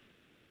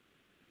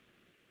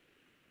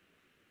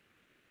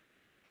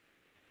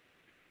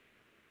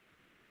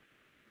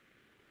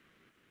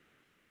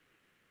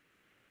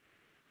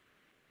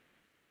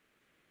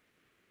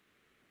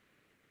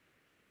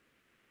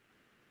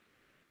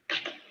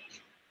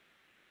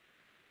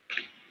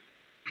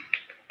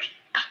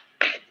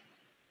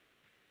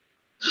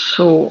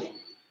 So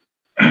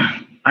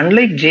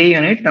unlike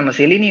JUnit, நம்ம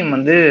Selenium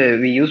வந்து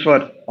we use for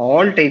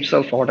all types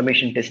of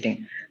automation testing.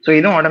 So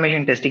இதுவும்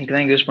automation testing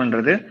தான் use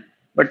பண்றது.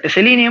 But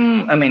Selenium,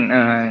 I mean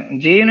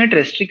JUnit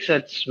restricts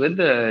us with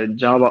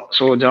Java.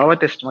 So Java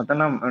test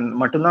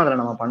மட்டும்தான்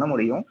அதில் நம்ம பண்ண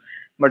முடியும்.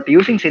 But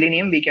using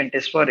Selenium we can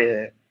test for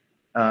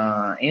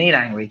any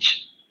language.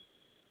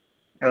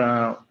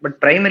 But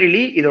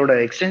primarily இதோட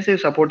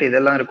extensive support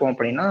இதெல்லாம் இருக்கும்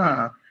அப்படின்னா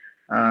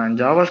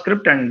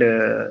JavaScript and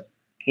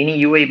any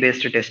UI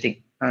based testing.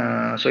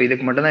 So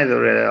இதுக்கு மட்டும்தான்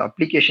இதோட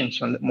அப்ளிகேஷன்ஸ்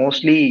வந்து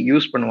மோஸ்ட்லி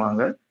யூஸ்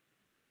பண்ணுவாங்க.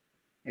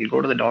 I'll go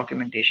to the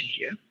documentation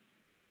here.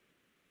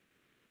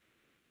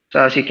 So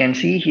as you can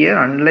see here,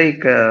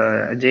 unlike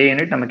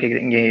JUnit, நமக்கு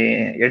இங்கே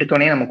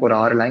எடுத்தோடனே நமக்கு ஒரு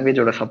 6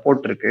 லாங்குவேஜோட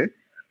சப்போர்ட் இருக்கு.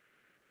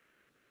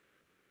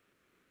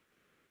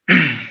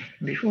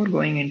 before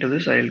going into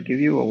this, I'll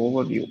give you an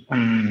overview.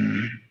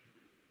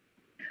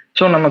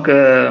 So நமக்கு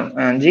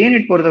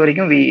ஜேயூனிட் பொறுத்த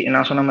வரைக்கும்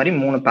நான் சொன்ன மாதிரி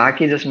 3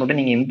 பேக்கேஜஸ் மட்டும்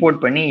நீங்கள் இம்போர்ட்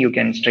பண்ணி you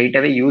can straight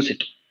away use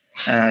it.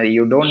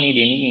 You don't need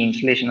any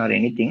installation or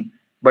any thing.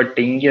 But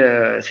இங்கே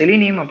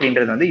செலினியம்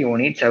அப்படின்றது வந்து you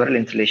need several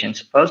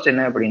installations. First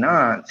என்ன அப்படின்னா,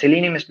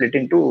 selenium is split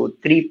into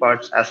 3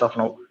 parts as of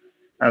no.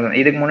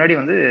 இதுக்கு முன்னாடி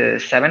வந்து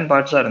 7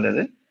 பார்ட்ஸாக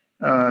இருந்தது.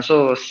 So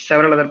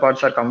several other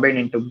parts R combine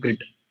into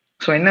grid.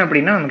 So என்ன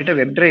அப்படின்னா, நம்மகிட்ட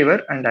web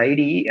driver and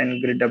ITE and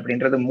grid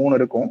அப்படின்றது 3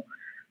 இருக்கும்.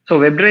 So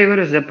WebDriver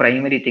is the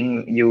primary thing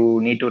you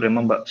need to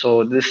remember. So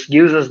this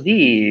gives us the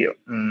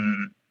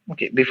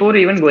okay. Before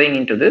even going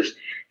into this,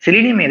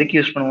 Selenium எதுக்கு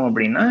use பண்ணுவோம்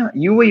அப்படின்னா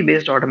UI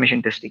based automation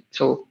testing.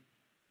 So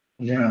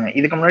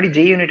இதுக்கு முன்னாடி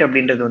JUnit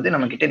அப்படின்றது வந்து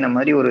நம்ம கிட்ட இந்த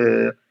மாதிரி ஒரு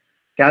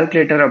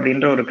கால்குலேட்டர்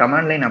அப்படின்ற ஒரு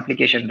கமாண்ட் லைன்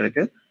அப்ளிகேஷன்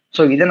இருக்கு.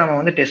 ஸோ இதை நம்ம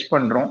வந்து டெஸ்ட்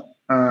பண்றோம்.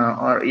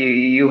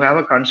 You have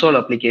a console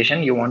application,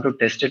 you want to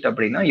test it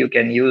அப்படின்னா you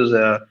can use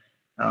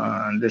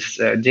this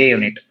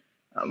JUnit.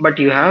 But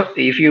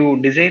if you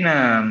design a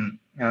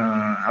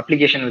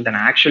application with an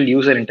actual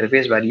user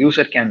interface where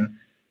user can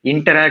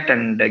interact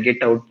and get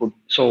output.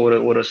 So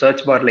ஒரு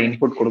search பார்ல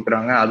input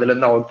கொடுக்குறாங்க, அதுல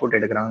இருந்து output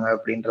எடுக்கிறாங்க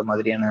அப்படின்ற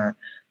மாதிரியான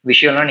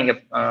விஷயம்லாம் நீங்க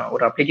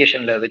ஒரு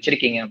அப்ளிகேஷன்ல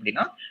வச்சிருக்கீங்க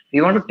அப்படின்னா,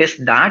 you want to test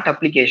that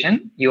application,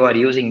 you are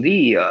using the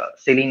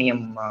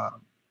Selenium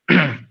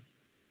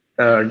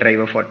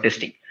driver for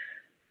testing.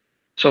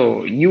 So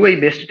UI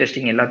based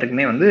testing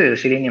எல்லாத்துக்குமே வந்து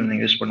Selenium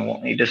யூஸ்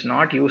பண்ணுவோம். It is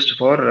not used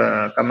for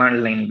command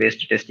line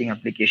based testing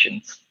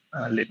applications.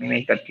 Let me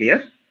make that clear.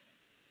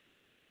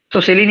 So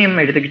selenium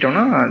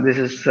எடுத்துக்கிட்டோம்னா this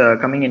is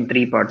coming in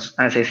 3 parts.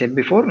 As I said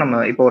before, நம்ம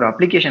இப்போ ஒரு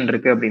application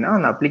இருக்கு அப்படின்னா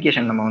அந்த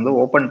அப்ளிகேஷன் நம்ம வந்து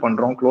ஓப்பன்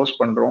பண்றோம், க்ளோஸ்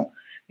பண்றோம்.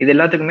 இது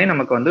எல்லாத்துக்குமே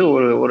நமக்கு வந்து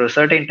ஒரு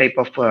சர்டைன் டைப்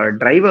ஆஃப்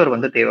டிரைவர்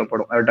வந்து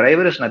தேவைப்படும்.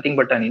 Driver is nothing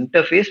but an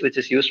interface which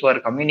is use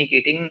for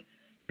communicating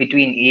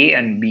between A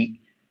and B.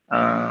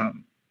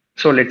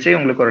 So let's say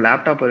உங்களுக்கு ஒரு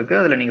லேப்டாப் இருக்கு,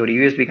 அதில் நீங்கள் ஒரு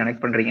USB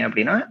கனெக்ட் பண்றீங்க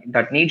அப்படின்னா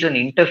that needs an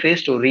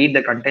interface to read the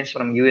contents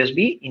from USB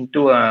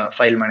into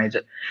file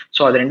manager.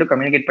 So அது ரெண்டும்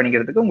கம்யூனிகேட்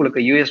பண்ணிக்கிறதுக்கு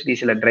உங்களுக்கு USB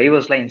சில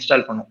டிரைவர்ஸ்லாம்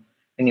இன்ஸ்டால் பண்ணும்.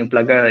 When you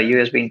plug a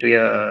USB into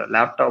a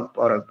laptop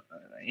or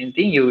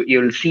anything, you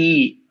will see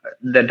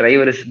the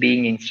driver is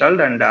being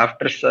installed, and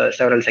after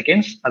several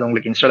seconds அது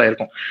உங்களுக்கு install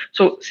ஆயிருக்கும்.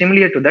 So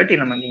similar to that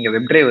நமக்கு இங்கே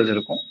வெப் டிரைவர்ஸ்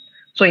இருக்கும்.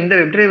 So இந்த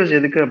web drivers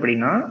எதுக்கு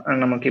அப்படின்னா,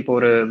 நமக்கு இப்போ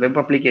ஒரு வெப்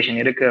அப்ளிகேஷன்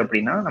இருக்கு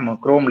அப்படின்னா நம்ம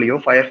குரோம்லயோ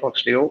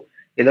ஃபயர்ஃபாக்ஸ்லயோ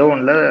ஏதோ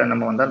ஒன்றுல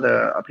நம்ம வந்து அந்த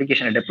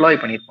அப்ளிகேஷனை டெப்ளாய்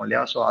பண்ணியிருப்போம்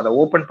இல்லையா. ஸோ அதை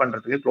ஓப்பன்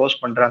பண்றதுக்கு, க்ளோஸ்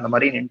பண்ற அந்த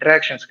மாதிரி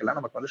இன்டராக்ஷன்ஸ்க்கெல்லாம்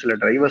நமக்கு வந்து சில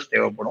டிரைவர்ஸ்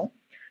தேவைப்படும்,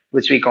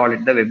 which we call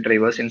it the web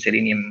drivers in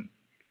Selenium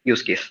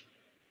use case.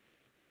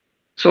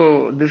 So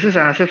this is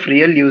as if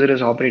real user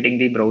is operating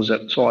the browser.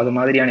 So அது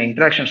மாதிரியான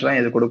இன்டராக்ஷன்ஸ் தான்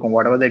இது கொடுக்கும்.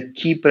 whatever the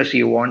keypress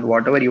you want,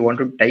 whatever you want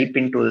to type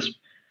into this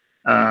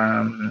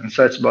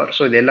search bar.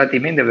 So இது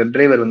எல்லாத்தையுமே இந்த web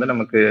driver வந்து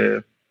நமக்கு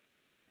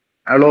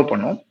அலோவ்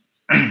பண்ணும்.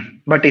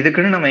 பட்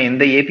இதுக்குன்னு நம்ம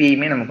எந்த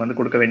ஏபிஐயுமே நமக்கு வந்து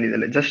கொடுக்க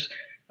வேண்டியதில்லை. ஜஸ்ட்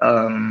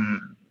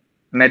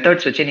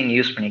மெத்தட்ஸ் வச்சு நீங்கள்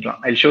யூஸ் பண்ணிக்கலாம்.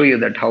 I'll show you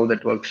that how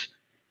that works.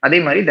 அதே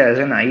மாதிரி there is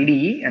an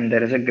IDE and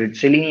there is a grid.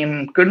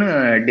 செலினியம்க்குன்னு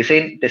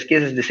test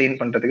cases design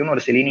பண்ணுறதுக்குன்னு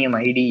ஒரு செலினியம்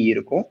IDE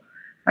இருக்கும்.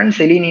 And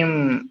selenium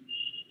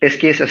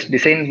test cases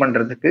design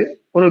பண்ணுறதுக்கு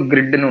ஒரு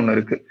கிரிட்னு ஒன்று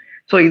இருக்கு.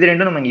 ஸோ இது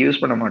ரெண்டும் நம்ம இங்கே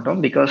யூஸ் பண்ண மாட்டோம்.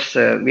 Because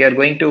we are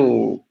going to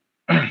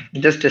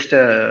just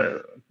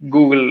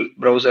Google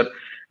browser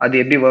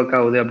அது எப்படி ஒர்க்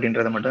ஆகுது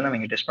அப்படின்றத மட்டும்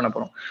நம்ம இங்கே டெஸ்ட் பண்ண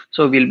போகிறோம்.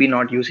 So will be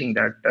not using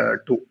that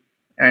two.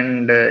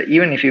 And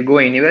even if you go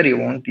anywhere you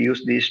want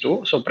use these two.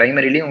 So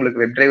primarily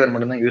உங்களுக்கு வெப் டிரைவர்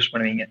மட்டும் தான் யூஸ்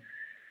பண்ணுவீங்க.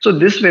 So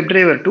this web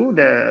driver do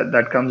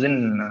that comes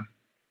in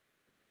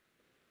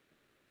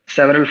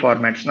several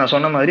formats. நான்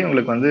சொன்ன மாதிரி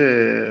உங்களுக்கு வந்து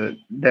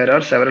there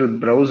are several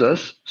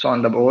browsers. So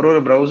அந்த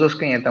ஒரு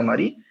ப்ரௌசர்ஸ்க்கும் ஏற்ற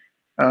மாதிரி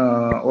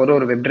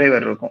ஒரு வெப்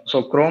டிரைவர் இருக்கும். ஸோ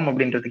க்ரோம்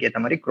அப்படின்றதுக்கு ஏற்ற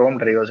மாதிரி க்ரோம்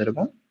டிரைவர்ஸ்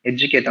இருக்கும்,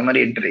 எட்ஜுக்கு ஏற்ற மாதிரி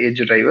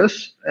edge drivers,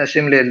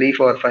 similarly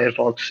for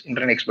Firefox,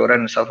 internet explorer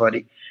and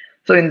safari.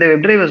 So இந்த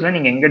வெப் டிரைவர்ஸ்லாம்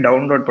நீங்கள் எங்கே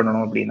டவுன்லோட்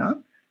பண்ணணும் அப்படின்னா,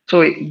 so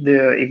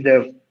if the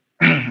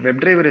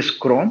web driver is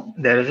Chrome,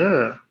 there is a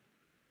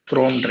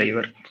Chrome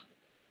driver.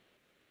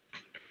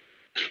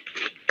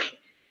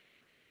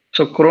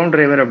 So Chrome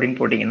driver அப்படின்னு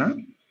போட்டிங்கன்னா,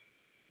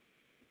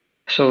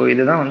 ஸோ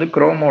இதுதான் வந்து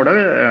க்ரோமோட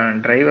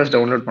டிரைவர்ஸ்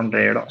டவுன்லோட் பண்ணுற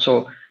இடம். So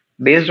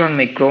based on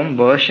my Chrome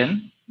version,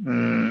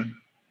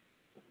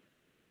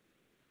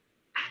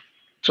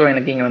 so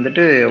எனக்கு இங்கே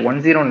வந்துட்டு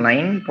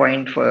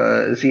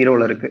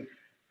 109.0 இருக்கு,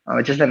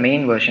 which is the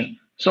main version.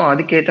 So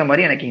அதுக்கேற்ற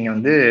மாதிரி எனக்கு இங்கே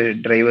வந்து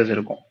டிரைவர்ஸ்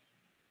இருக்கும்.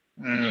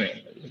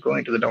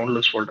 Going to the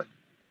downloads folder.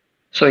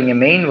 So இங்கே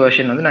மெயின்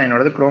வெர்ஷன் வந்து நான்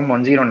என்னோடது க்ரோம்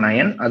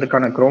 109,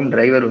 அதுக்கான க்ரோம்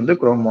டிரைவர் வந்து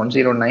Chrome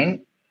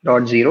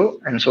 109.0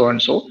 and so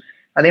and so.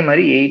 அதே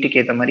மாதிரி 8க்கு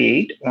ஏற்ற மாதிரி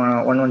 8,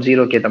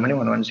 110க்கு ஏற்ற மாதிரி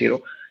 110.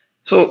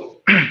 ஸோ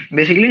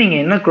பேசிக்கலி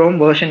நீங்கள் என்ன க்ரோம்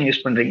வெர்ஷன்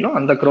யூஸ் பண்ணுறீங்களோ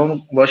அந்த க்ரோம்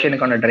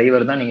வெர்ஷனுக்கான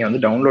டிரைவர் தான் நீங்கள்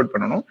வந்து டவுன்லோட்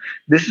பண்ணணும்.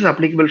 This is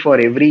applicable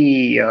for every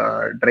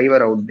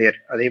driver out there.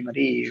 அதே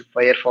மாதிரி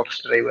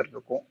ஃபயர்ஃபாக்ஸ் டிரைவர்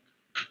இருக்கும்.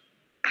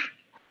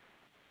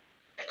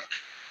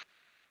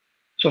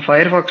 ஸோ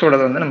ஃபயர்ஃபாக்ஸோட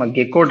வந்து நம்ம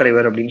கெக்கோ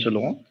டிரைவர் அப்படின்னு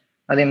சொல்லுவோம்.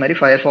 அதே மாதிரி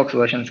ஃபயர்ஃபாக்ஸ்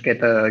வெர்ஷன்ஸ்க்கு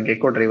ஏற்ற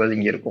கெக்கோ டிரைவர்ஸ்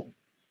இங்கே இருக்கும்.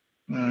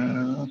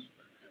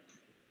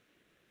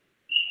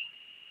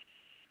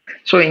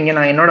 ஸோ இங்கே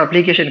நான் என்னோட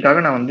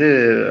அப்ளிகேஷனுக்காக நான் வந்து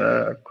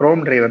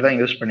குரோம் டிரைவர் தான்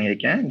யூஸ்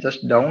பண்ணியிருக்கேன்.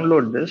 Just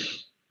download this.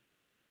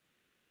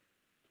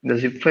 இந்த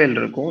zip ஃபைல்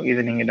இருக்கும்.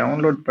 இதை நீங்கள்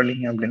டவுன்லோட்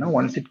பண்ணீங்க அப்படின்னா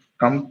ஒன்ஸ் இட்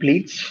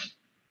கம்ப்ளீட்ஸ்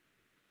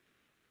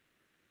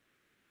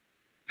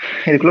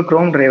இதுக்குள்ள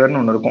குரோம் டிரைவர்னு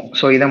ஒன்று இருக்கும்.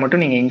 ஸோ இதை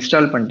மட்டும் நீங்கள்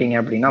இன்ஸ்டால் பண்ணிட்டீங்க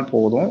அப்படின்னா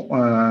போதும்.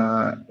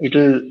 It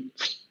will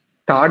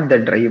start the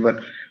driver.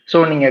 So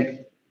நீங்கள்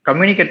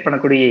கம்யூனிகேட்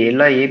பண்ணக்கூடிய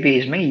எல்லா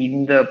ஏபிஐஸுமே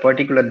இந்த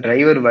பர்டிகுலர்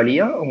டிரைவர்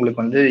வழியாக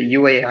உங்களுக்கு வந்து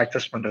யூஐ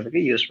ஆக்சஸ்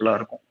பண்ணுறதுக்கு யூஸ்ஃபுல்லாக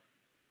இருக்கும்.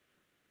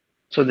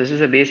 So this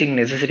is a basic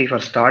necessary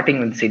for starting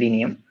with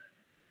Selenium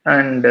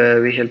and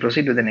we shall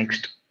proceed to the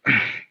next.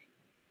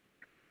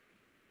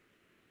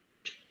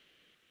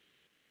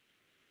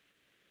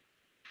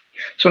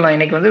 So நான்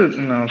இன்னைக்கு வந்து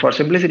ஃபார்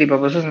சிம்பிளிசிட்டி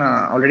பர்பஸஸ் நான்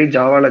ஆல்ரெடி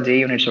ஜாவாவில்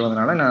JUnit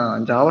சொன்னதுனால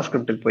நான் ஜாவா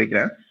ஸ்கிரிப்டுக்கு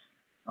போய்க்கிறேன்.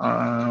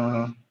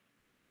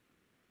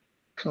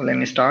 So let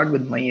me start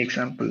with my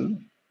example.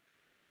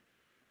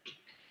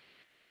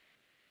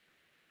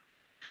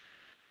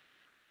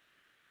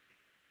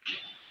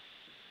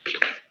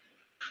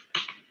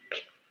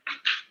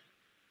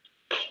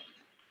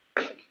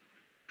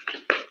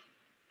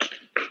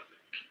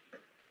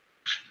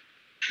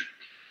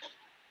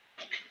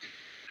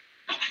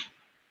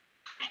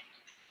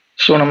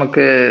 So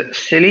நமக்கு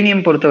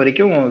selenium பொறுத்த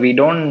வரைக்கும் we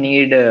don't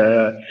need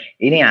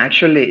any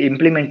actual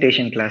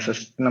implementation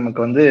classes. நமக்கு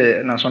வந்து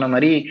நான் சொன்ன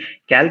மாதிரி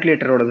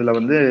கால்குலேட்டரோட இதில்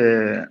வந்து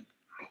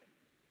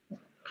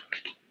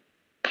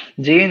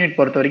JUnit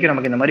பொறுத்த வரைக்கும்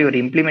நமக்கு இந்த மாதிரி ஒரு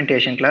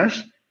இம்ப்ளிமெண்டேஷன் கிளாஸ்,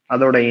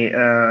 அதோட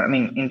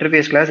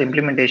interface class,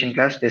 implementation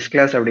class, test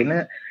class அப்படின்னு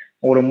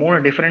ஒரு 3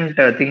 டிஃப்ரெண்ட்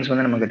திங்ஸ்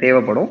வந்து நமக்கு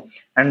தேவைப்படும்.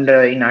 And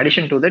in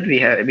addition to that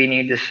we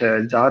need this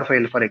jar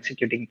file for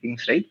executing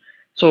things, right?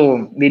 So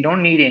we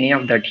don't need any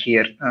of that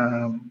here.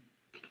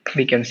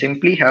 We can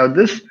simply have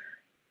this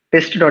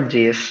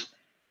test.js.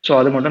 So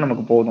அது மட்டும்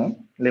நமக்கு போதும்.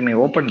 Let me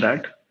open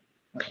that.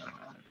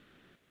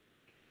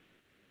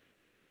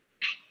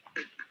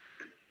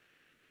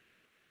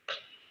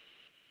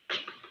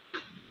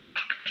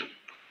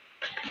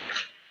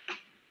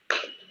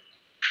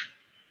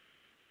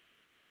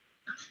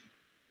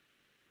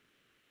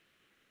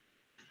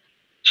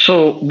 So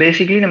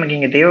basically நமக்கு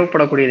இங்கே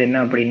தேவைப்படக்கூடியது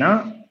என்ன அப்படின்னா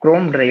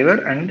chrome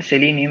driver and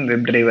Selenium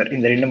WebDriver,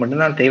 இந்த ரெண்டு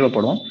மட்டும்தான்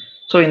தேவைப்படும்.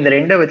 ஸோ இந்த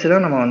ரெண்டை வச்சு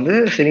தான் நம்ம வந்து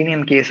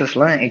Selenium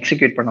கேசஸ்லாம்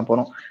எக்ஸிக்யூட் பண்ண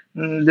போகிறோம்.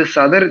 திஸ்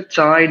அதர்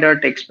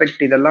chai.expect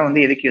இதெல்லாம்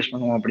வந்து எதுக்கு யூஸ்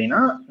பண்ணுவோம்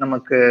அப்படின்னா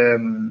நமக்கு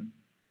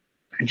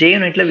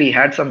JUnitல we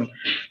had some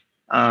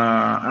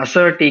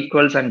assert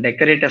equals and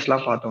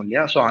டெக்கரேட்டர்ஸ்லாம் பார்த்தோம்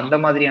இல்லையா? ஸோ அந்த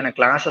மாதிரியான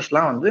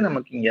கிளாஸஸ்லாம் வந்து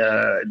நமக்கு இங்கே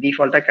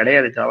டிஃபால்ட்டாக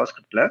கிடையாது Java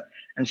ஸ்கிரிப்டில்.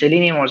 And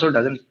Selenium also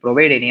doesn't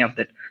provide any of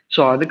that.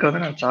 So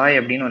அதுக்காக நான் chai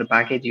அப்படின்னு ஒரு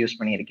பேக்கேஜ் யூஸ்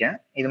பண்ணியிருக்கேன்.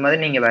 இது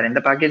மாதிரி நீங்கள் வேறு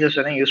எந்த பேக்கேஜஸ்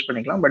வேணால் யூஸ்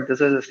பண்ணிக்கலாம், but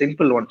this is a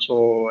simple one. So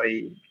I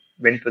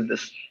went with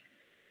this.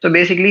 So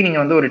basically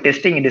நீங்கள் வந்து ஒரு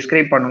டெஸ்டிங்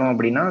டிஸ்கிரைப் பண்ணணும்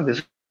அப்படின்னா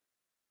திஸ்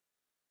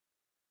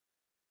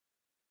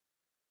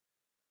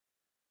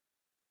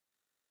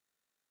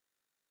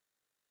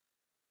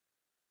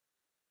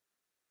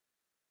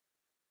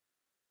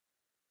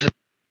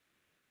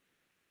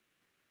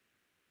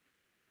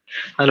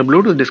அதில்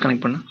ப்ளூடூத்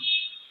டிஸ்கனெக்ட் பண்ணு.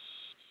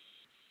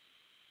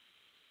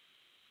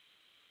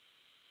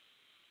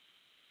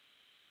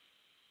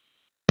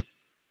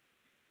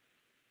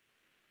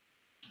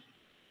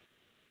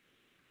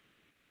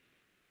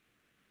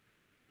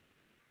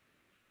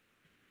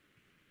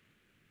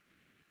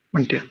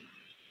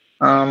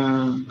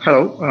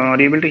 Hello, are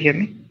you able to hear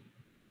me?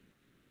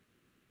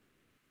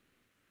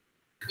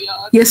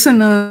 Yes,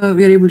 Anna,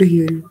 we are able to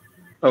hear you.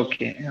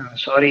 Okay,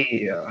 sorry,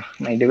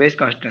 my device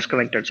got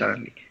disconnected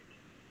suddenly.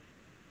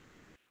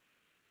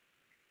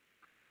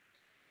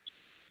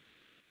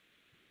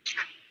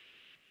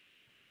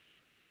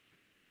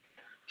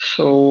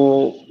 So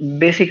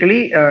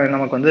basically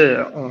நமக்கு வந்து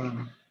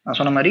நான்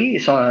சொன்ன மாதிரி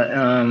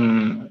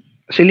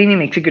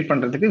Selenium எக்ஸிக்யூட்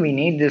பண்ணுறதுக்கு we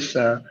need this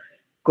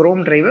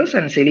Chrome drivers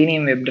and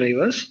Selenium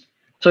WebDrivers.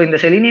 So in the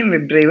Selenium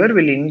WebDriver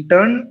will in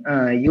turn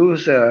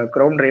use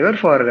Chrome driver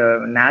for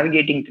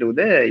navigating through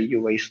the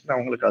UIs. நான்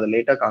உங்களுக்கு அதை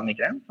லேட்டாக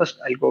காமிக்கிறேன். First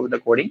I'll go with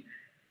the coding.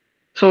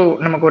 So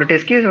நமக்கு ஒரு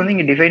test case வந்து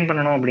இங்கே define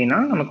பண்ணணும் அப்படின்னா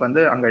நமக்கு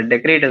வந்து அங்கே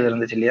டெக்கரேட்டர்ஸ்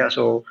இருந்துச்சு இல்லையா?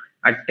 So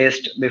at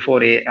test,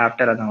 before,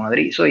 after அந்த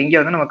மாதிரி. ஸோ இங்கே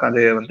வந்து நமக்கு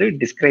அது வந்து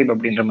டிஸ்கிரைப்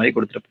அப்படின்ற மாதிரி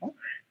கொடுத்துருப்போம்.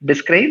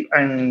 Describe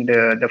and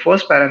the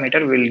first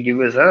parameter will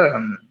give is a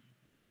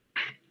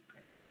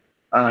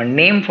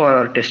name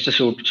for test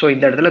suit. So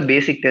இந்த இடத்துல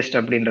பேசிக் டெஸ்ட்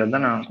அப்படின்றது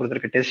தான் நான்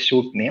கொடுத்துருக்க டெஸ்ட்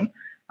சூட் நேம்.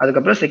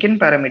 அதுக்கப்புறம் second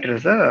parameter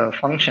is a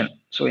function.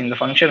 So இந்த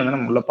ஃபங்க்ஷன் வந்து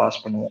நம்ம உள்ள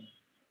பாஸ் பண்ணுவோம்.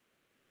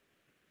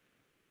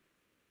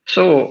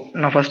 ஸோ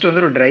நான் ஃபர்ஸ்ட்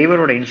வந்து ஒரு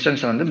டிரைவரோட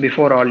இன்ஸ்டன்ஸை வந்து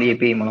பிஃபோர் ஆல்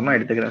ஏபிஐ மூலமாக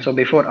எடுத்துக்கிறேன். ஸோ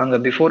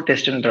பிஃபோர்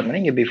டெஸ்ட்ன்ற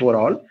மாதிரி இங்கே before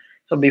all.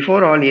 So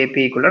before all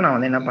ஏபிஐக்குள்ள நான்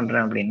வந்து என்ன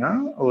பண்ணுறேன் அப்படின்னா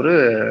ஒரு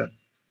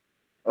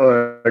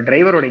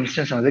டிரைவரோட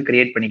இன்ஸ்டன்ஸை வந்து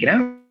கிரியேட்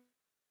பண்ணிக்கிறேன்.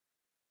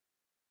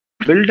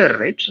 Filter,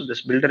 right? So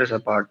this filter is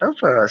a part of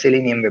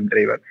Selenium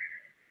WebDriver.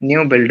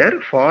 New filter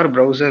for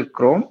browser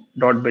Chrome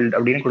dot build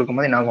அப்படின்னு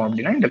கொடுக்கும்போது என்ன ஆகும்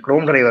அப்படின்னா இந்த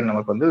Chrome டிரைவர்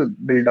நமக்கு வந்து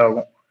பில்ட்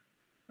ஆகும்.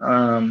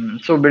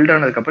 ஸோ பில்ட்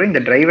ஆனதுக்கப்புறம்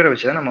இந்த டிரைவரை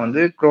வச்சு தான் நம்ம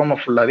வந்து குரோமை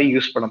ஃபுல்லாகவே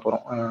யூஸ் பண்ண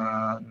போகிறோம்.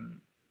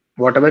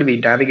 What ever we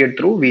navigate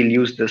through will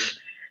use this.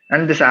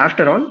 And this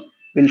after all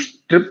will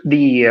strip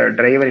the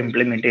driver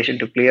implementation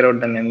to clear out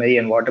the memory,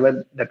 and whatever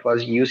that was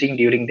using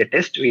during the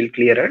test will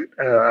clear it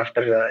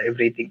after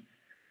everything.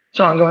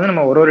 So அங்கே வந்து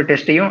நம்ம ஒரு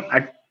டெஸ்ட்டையும்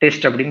at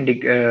test அப்படின்னு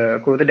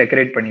கொடுத்து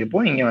decorate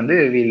பண்ணியிருப்போம். இங்கே வந்து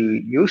will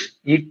use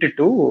it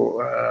to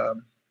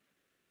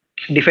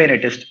define a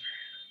test.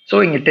 So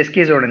இங்கே டெஸ்ட்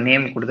கேஸோட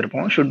நேம்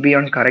கொடுத்துருப்போம், should be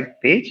on correct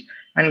page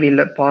and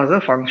will pass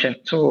a function.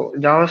 So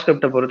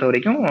ஜாவாஸ்கிரிப்டை பொறுத்த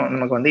வரைக்கும்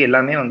நமக்கு வந்து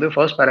எல்லாமே வந்து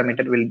first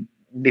parameter will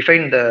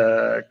define the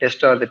test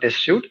or the test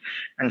suite,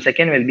 and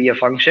second will be a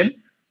function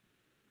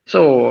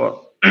so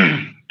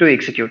to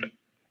execute.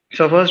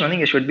 So first one,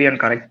 it should be on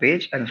correct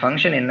page, and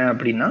function enna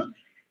appadina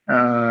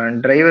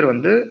driver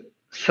வந்து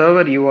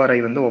server URI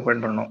வந்து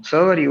open பண்ணணும்.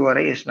 server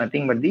URI is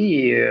nothing but the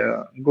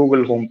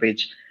Google home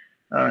page,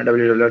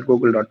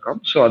 www.google.com.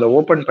 So அதை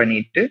open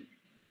பண்ணிட்டு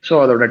so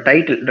அதோட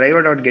title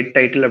driver.get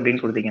title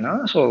அப்படின்னு கொடுத்தீங்கன்னா,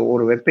 so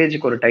ஒரு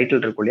வெப்பேஜுக்கு ஒரு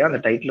டைட்டில் இருக்கும் இல்லையா,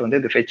 அந்த டைட்டில்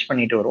வந்து இது ஃபெச்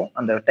பண்ணிட்டு வரும்.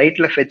 அந்த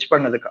டைட்டிலை ஃபெச்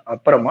பண்ணதுக்கு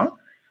அப்புறமா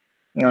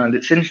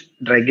சின்ஸ்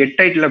கெட்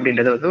டைட்டில்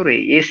அப்படின்றது வந்து ஒரு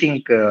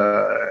ஏசிங்க்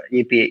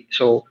ஏபிஐ.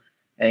 ஸோ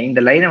இந்த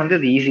லைனை வந்து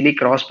அது ஈஸிலி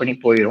கிராஸ் பண்ணி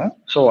போயிடும்.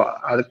 ஸோ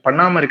அது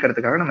பண்ணாமல்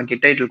இருக்கிறதுக்காக நம்ம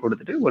கெட் டைட்டில்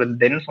கொடுத்துட்டு ஒரு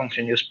தென்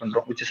ஃபங்க்ஷன் யூஸ்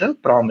பண்ணுறோம், which is a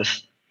promise.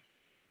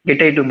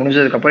 Get title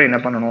முடிஞ்சதுக்கப்புறம் என்ன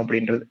பண்ணணும்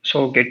அப்படின்றது. ஸோ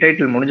கெட்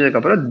டைட்டில்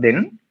முடிஞ்சதுக்கப்புறம்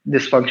then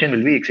this function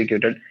will be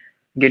executed.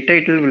 Get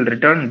title will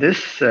return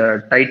this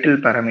title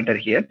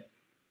parameter here,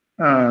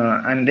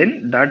 and then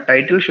that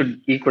title should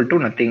equal to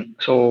nothing.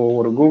 So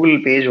ஒரு Google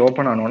page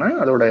open ஆனோன்னா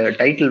அதோட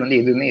title வந்து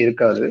எதுவுமே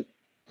இருக்காது.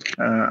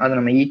 அது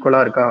நம்ம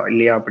ஈக்குவலாக இருக்கா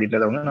இல்லையா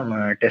அப்படின்றத வந்து நம்ம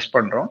டெஸ்ட்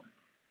பண்ணுறோம்.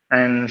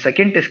 அண்ட்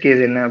செகண்ட் டெஸ்ட் கேஸ்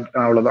என்ன,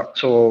 அவ்வளோதான்.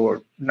 So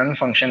none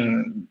function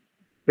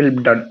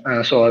will ton.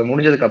 So அது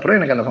முடிஞ்சதுக்கப்புறம்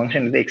எனக்கு அந்த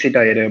ஃபங்க்ஷன் வந்து எக்ஸிட்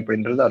ஆயிரு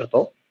அப்படின்றது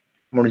அர்த்தம்,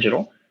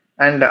 முடிஞ்சிடும்.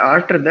 அண்ட்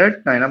ஆஃப்டர் தட்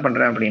நான் என்ன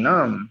பண்ணுறேன் அப்படின்னா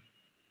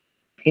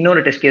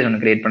இன்னொரு டெஸ்ட் கேஸ்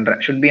ஒன்று கிரியேட்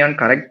பண்ணுறேன், should be on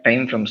correct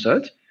time from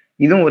search.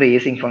 இதுவும் ஒரு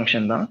ஏசிங்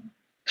ஃபங்க்ஷன் தான்.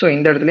 ஸோ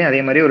இந்த இடத்துலையும்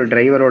அதே மாதிரி ஒரு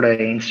டிரைவரோட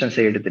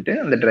இன்ஸ்டன்ஸை எடுத்துட்டு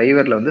அந்த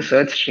டிரைவரில் வந்து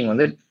சர்ச் ஸ்ட்ரிங்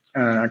வந்து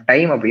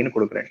டைம் அப்படின்னு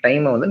கொடுக்குறேன்.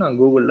 டைமை வந்து நான்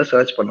கூகுளில்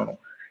சர்ச் பண்ணணும்.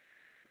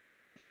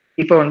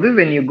 இப்போ வந்து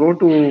when you go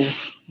to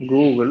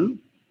Google,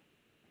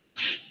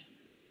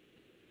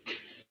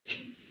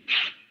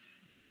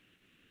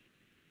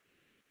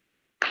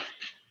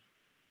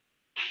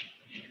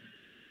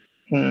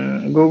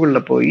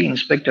 கூகுளில் போய்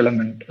inspect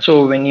element. So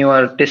when you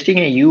are testing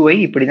a UI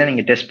இப்படி தான்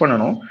நீங்கள் டெஸ்ட்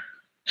பண்ணணும்.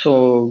 So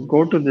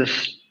go to this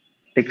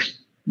text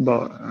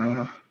bar,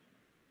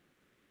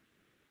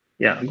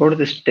 go to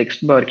this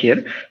text bar here.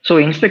 So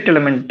inspect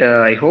element,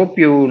 I hope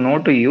you know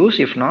to use.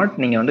 If not,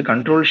 நீங்க வந்து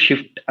control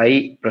shift I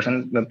press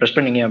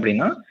பண்ணீங்க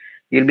அப்படின்னா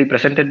you'll be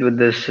presented with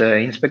this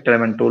inspect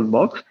element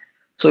toolbox.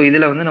 So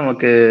இதுல வந்து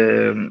நமக்கு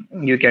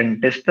you can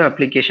test the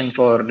application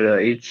for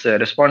its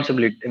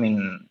responsibility. I mean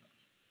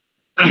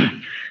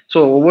so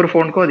ஒவ்வொரு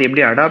ஃபோனுக்கும் அது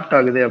எப்படி அடாப்ட்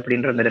ஆகுது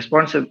அப்படின்ற அந்த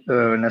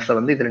ரெஸ்பான்சிவ்னஸை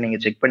வந்து இதில்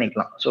நீங்கள் செக்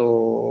பண்ணிக்கலாம். So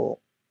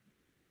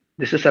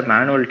this is a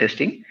manual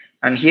testing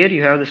and here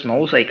you have this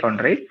mouse icon,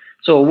 right?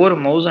 So ஒவ்வொரு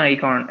மவுஸ்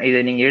ஐகான்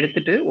இதை நீங்கள்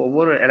எடுத்துட்டு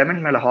ஒவ்வொரு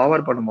எலமெண்ட் மேலே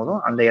ஹாவர் பண்ணும்போதும்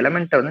அந்த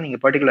எலமெண்ட்டை வந்து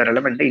நீங்கள் பர்டிகுலர்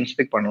எலமெண்ட்டை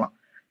இன்ஸ்பெக்ட் பண்ணலாம்.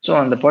 ஸோ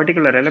அந்த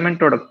பர்டிகுலர்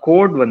எலமெண்ட்டோட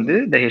கோட் வந்து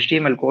த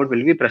HTML code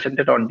will be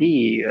presented on the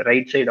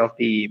right side of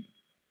the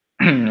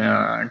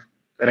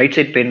right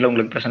side பேனில்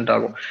உங்களுக்கு ப்ரெசென்ட்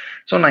ஆகும்.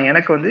 ஸோ நான்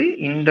எனக்கு வந்து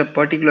இந்த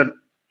பர்டிகுலர்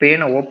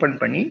பேனை ஓப்பன்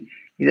பண்ணி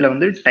இதில்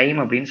வந்து டைம்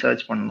அப்படின்னு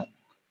சர்ச் பண்ணணும்.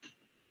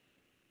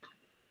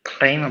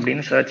 டைம்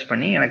அப்படின்னு சர்ச்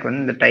பண்ணி எனக்கு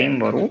வந்து இந்த டைம்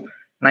வரும்.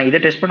 நான் இதை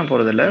டெஸ்ட் பண்ண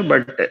போகிறதில்ல,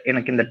 பட்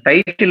எனக்கு இந்த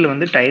டைட்டில்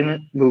வந்து டைம்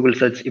கூகுள்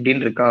சர்ச்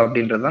இப்படின்னு இருக்கா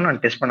அப்படின்றது தான்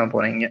நான் டெஸ்ட் பண்ண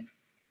போகிறேன். இங்கே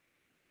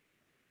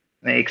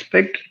I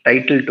expect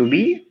title to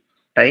be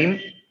time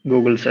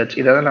Google search.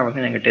 இதை தான் நான்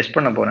வந்து எனக்கு டெஸ்ட்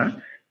பண்ண போகிறேன்.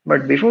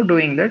 But before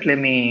doing that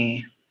let me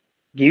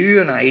give you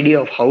an idea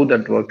of how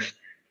that works.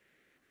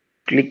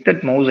 Click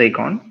that mouse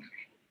icon.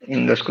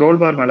 இந்த ஸ்க்ரோல்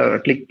பார் மேலே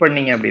கிளிக்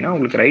பண்ணீங்க அப்படின்னா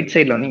உங்களுக்கு ரைட்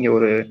சைடில் வந்து இங்கே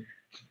ஒரு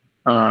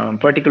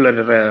பர்டிகுலர்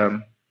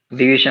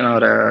டிவிஷன்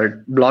ஒரு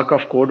பிளாக்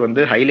ஆஃப் கோட்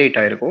வந்து ஹைலைட்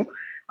ஆயிருக்கும்.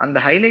 அந்த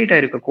ஹைலைட்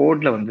ஆயிருக்க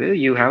கோடில் வந்து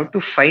you have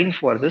to find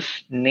for this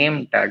name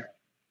take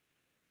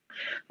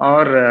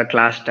R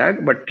class take.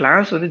 But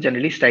class வந்து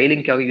ஜென்ரலி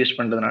ஸ்டைலிங்காக யூஸ்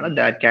பண்ணுறதுனால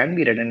தேட் கேன்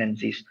பி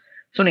ரெடண்டன்சிஸ்.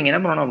 ஸோ நீங்கள்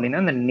என்ன பண்ணணும்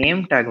அப்படின்னா இந்த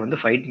நேம் டேக் வந்து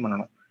ஃபைண்ட்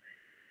பண்ணணும்.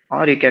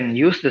 Are you can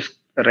use this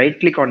right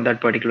click on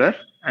that particular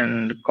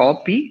and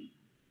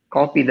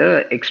copy the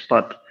X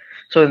path.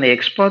 So இந்த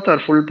எக்ஸ் பாத்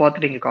ஆர் ஃபுல் பாத்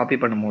நீங்கள் காப்பி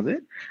பண்ணும்போது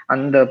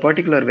அந்த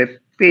பர்டிகுலர் வெப்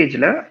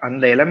பேஜில்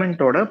அந்த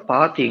எலமெண்ட்டோட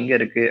பாத் எங்கே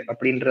இருக்குது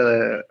அப்படின்ற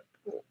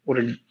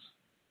ஒரு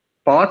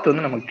பாத்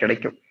வந்து நமக்கு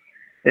கிடைக்கும்.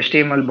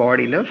 HTML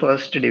பாடியில்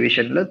ஃபர்ஸ்ட்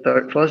டிவிஷனில்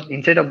first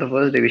inside of the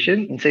first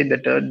division, inside the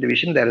third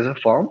division there is a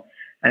form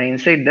and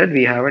inside that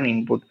we have an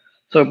input.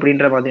 So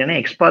அப்படின்ற மாதிரியான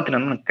எக்ஸ் பாத்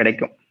நமக்கு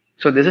கிடைக்கும்.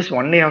 So this is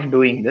one way of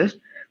doing this.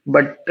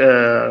 But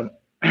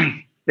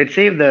let's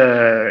say the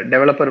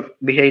developer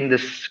behind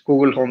this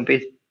Google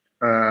homepage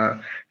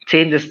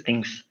changes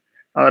things,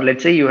 or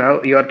let's say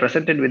you are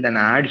presented with an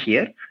ad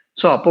here.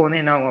 So அப்போ வந்து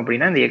என்ன ஆகும்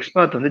அப்படின்னா இந்த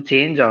எக்ஸ்பாத் வந்து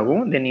change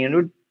ஆகும்.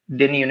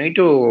 then you need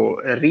to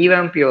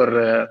revamp your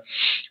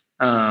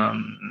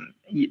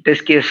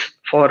test case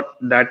for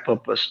that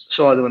purpose.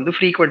 So அது வந்து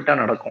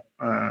ஃப்ரீக்வெண்ட்டாக நடக்கும்.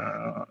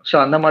 ஸோ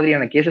அந்த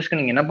மாதிரியான கேசஸ்க்கு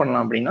நீங்கள் என்ன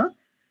பண்ணலாம் அப்படின்னா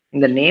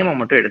இந்த நேமை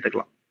மட்டும்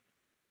எடுத்துக்கலாம்.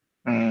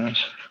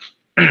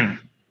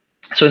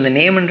 ஸோ இந்த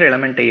நேம்ன்ற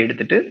எலமெண்ட்டை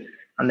எடுத்துட்டு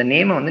அந்த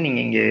நேமை வந்து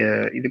நீங்கள் இங்கே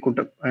இது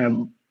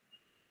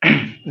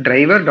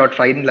டிரைவர் டாட்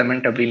ஃபைண்ட்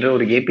எலமெண்ட் அப்படின்ற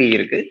ஒரு ஏபிஐ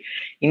இருக்கு.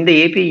 இந்த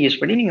ஏபிஐ யூஸ்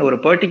பண்ணி நீங்கள் ஒரு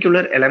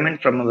பர்டிகுலர் எலமெண்ட்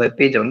ஃப்ரம் வெப்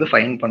பேஜை வந்து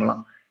ஃபைண்ட்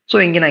பண்ணலாம். ஸோ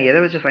இங்கே நான் எதை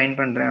வச்சு ஃபைண்ட்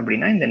பண்ணுறேன்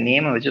அப்படின்னா இந்த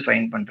நேமை வச்சு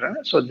ஃபைண்ட் பண்ணுறேன்.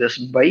 ஸோ திஸ்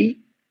பை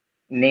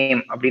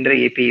நேம் அப்படின்ற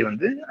ஏபிஐ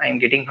வந்து I am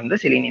getting from the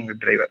selenium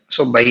web driver.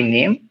 So by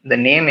name, இந்த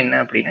நேம் என்ன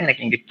அப்படின்னா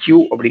எனக்கு இங்கே கியூ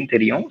அப்படின்னு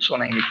தெரியும். ஸோ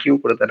நான் இங்கே கியூ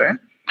கொடுத்துட்றேன்.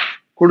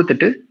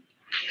 கொடுத்துட்டு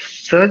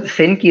சர்ச்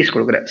சென்ட் கீஸ்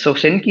கொடுக்குறேன். ஸோ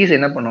சென்ட் கீஸ்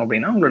என்ன பண்ணும்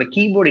அப்படின்னா உங்களோட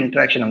கீபோர்டு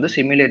இன்ட்ராக்ஷன் வந்து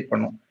சிமுலேட்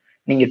பண்ணும்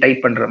நீங்கள்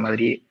டைப் பண்ணுற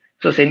மாதிரியே.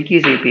 So send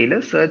keys ஏபிஐல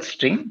search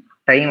string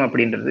time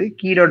அப்படின்றது,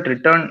 கீ டாட்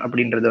ரிட்டர்ன்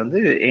அப்படின்றது வந்து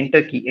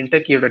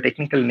என்டர் கீயோட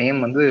டெக்னிக்கல் நேம்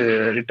வந்து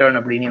ரிட்டர்ன்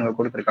அப்படின்னு இவங்க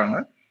கொடுத்துருக்காங்க.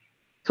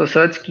 ஸோ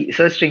சர்ச்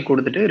ஸ்ட்ரிங்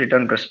கொடுத்துட்டு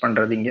ரிட்டர்ன் ப்ரெஸ்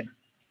பண்ணுறது இங்கே.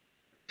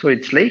 ஸோ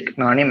இட்ஸ் லைக்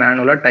நானே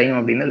மேனுவலாக டைம்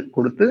அப்படின்னு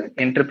கொடுத்து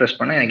என்டர் ப்ரெஸ்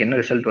பண்ணால் எனக்கு என்ன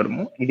ரிசல்ட்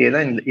வருமோ இதே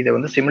தான் இதை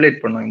வந்து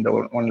சிமுலேட் பண்ணும் இந்த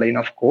one line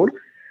of code.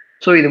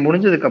 So இது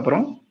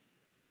முடிஞ்சதுக்கப்புறம்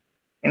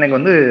எனக்கு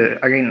வந்து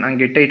அகைன் நான்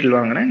கெட் டைட்டில்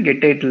வாங்கினேன்.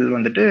 கெட் டைட்டில்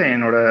வந்துட்டு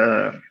என்னோட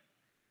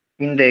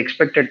இந்த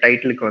எக்ஸ்பெக்டட்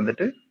டைட்டிலுக்கு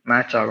வந்துட்டு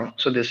மேட்ச் ஆகும்.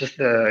 So this is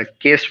the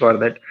case for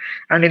that.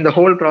 And இந்த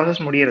ஹோல்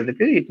ப்ராசஸ்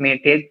முடியறதுக்கு it may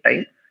take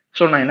time.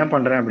 So நான் என்ன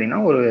பண்ணுறேன் அப்படின்னா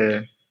ஒரு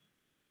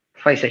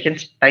 5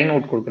 seconds டைம்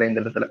அவுட் கொடுக்குறேன்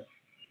இந்த இடத்துல.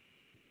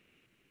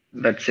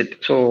 That's it.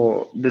 So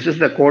this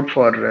is the code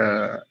for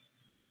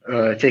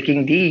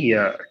checking the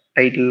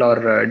title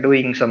are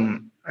doing some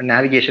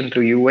navigation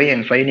through UI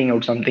and finding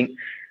out something.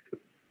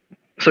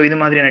 So இது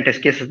மாதிரியான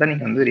டெஸ்ட் கேஸஸ் தான்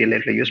நீங்கள் வந்து ரியல்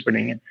லைஃப்ல யூஸ்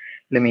பண்ணுவீங்க.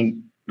 Let me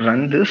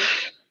run this.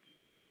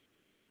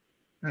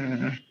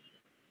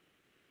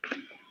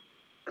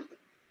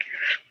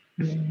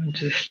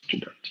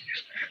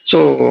 So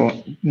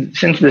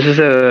since this is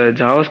a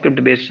JavaScript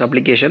based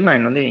application,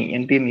 நான் வந்து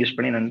npm use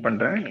பண்ணி ரன்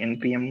பண்றேன்.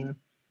 npm,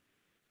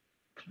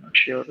 not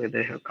sure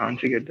whether I have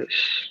configured this.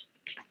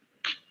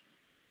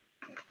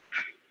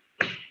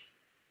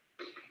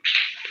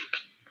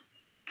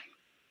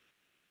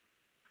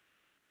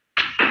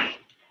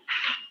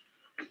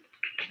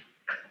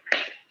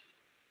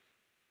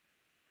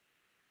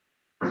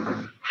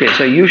 Okay,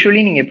 so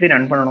usually நீங்க எப்படி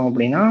ரன் பண்ணணும்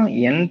அப்படின்னா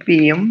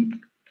npm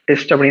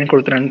டெஸ்ட் அப்படின்னு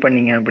கொடுத்து ரன்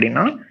பண்ணீங்க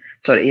அப்படின்னா,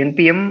 சாரி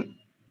npm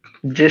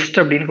ஜஸ்ட்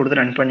அப்படின்னு கொடுத்து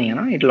ரன்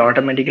பண்ணீங்கன்னா it will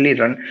automatically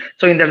run.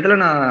 So இந்த இடத்துல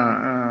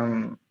நான்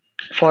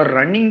for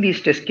running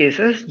these test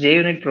cases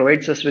JUnit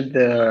provides us with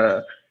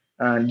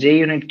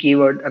JUnit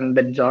keyword and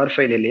that jar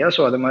file இல்லையா.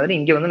 ஸோ அது மாதிரி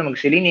இங்கே வந்து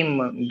நமக்கு செலினியம்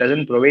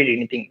டசன்ட் ப்ரொவைட்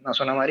எனிதிங். நான்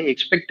சொன்ன மாதிரி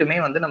எக்ஸ்பெக்ட்டுமே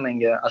வந்து நம்ம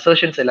இங்கே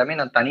அசர்ஷன்ஸ் எல்லாமே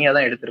நான் தனியாக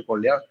தான் எடுத்திருக்கோம்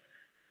இல்லையா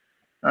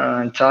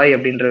சாய்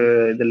அப்படின்ற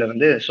இதில்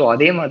வந்து. ஸோ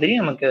அதே மாதிரி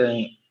நமக்கு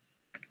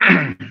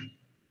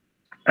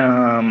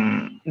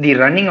the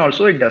running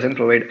also it doesn't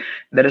provide.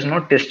 There is no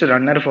test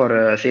runner for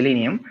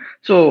Selenium.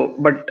 So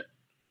but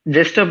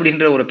just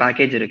அப்படின்ற ஒரு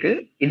பேக்கேஜ் இருக்கு.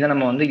 இதை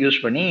நம்ம வந்து யூஸ்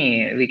பண்ணி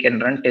we can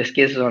run test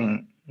cases on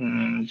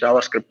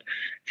JavaScript.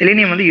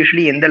 Selenium வந்து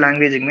யூஸ்வலி எந்த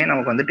லாங்குவேஜுக்குமே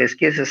நமக்கு வந்து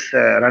டெஸ்ட் கேசஸ்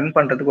ரன்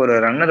பண்றதுக்கு ஒரு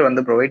ரன்னர்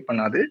வந்து ப்ரொவைட்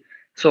பண்ணாது.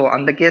 ஸோ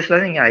அந்த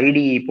கேஸ்ல நீங்க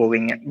ஐடி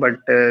போவீங்க.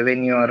 But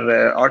when you are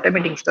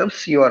automating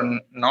steps you are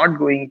not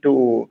going to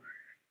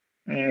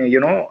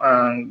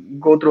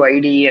go through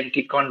IDE and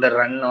click on the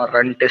run or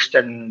run test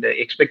and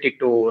expect it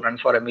to run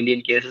for a million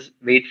cases,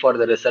 wait for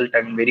the result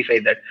and verify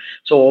that.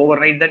 So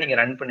overnight தான் நீங்க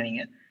run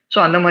பண்ணுவீங்க. So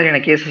அந்த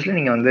மாதிரியான கேசஸ்ல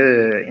நீங்க வந்து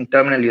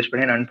terminal use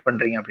பண்ணி run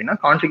பண்றீங்க அப்படின்னா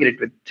கான்ஃபிகர்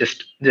இட் வித்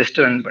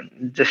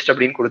ஜஸ்ட்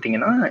அப்படின்னு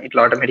கொடுத்தீங்கன்னா it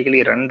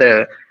automatically run the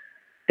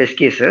test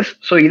cases.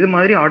 So இது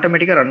மாதிரி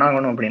ஆட்டோமேட்டிக்கா ரன்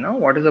ஆகணும் அப்படின்னா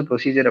வாட் இஸ் த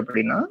ப்ரொசீஜர்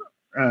அப்படின்னா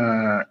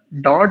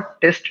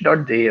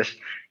 .test.js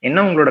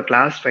என்ன உங்களோட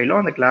கிளாஸ் ஃபைலோ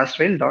அந்த கிளாஸ்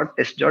ஃபைல்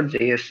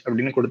 .test.js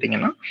அப்படின்னு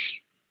கொடுத்தீங்கன்னா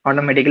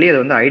ஆட்டோமேட்டிக்கலி அதை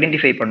வந்து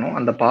ஐடென்டிஃபை பண்ணும்.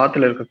 அந்த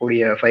பாத்தில்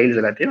இருக்கக்கூடிய ஃபைல்ஸ்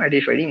எல்லாத்தையும்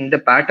ஐடென்டிஃபை பண்ணி இந்த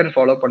பேட்டர்ன்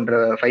ஃபாலோ பண்ற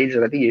ஃபைல்ஸ்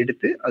எல்லாத்தையும்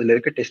எடுத்து அதுல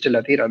இருக்க டெஸ்ட்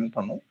எல்லாத்தையும் ரன்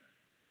பண்ணும்.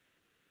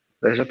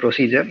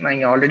 ப்ரொசீஜர் நான்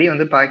இங்கே ஆல்ரெடி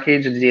வந்து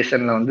பேக்கேஜ்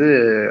ஜேசன்ல வந்து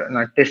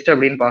நான் டெஸ்ட்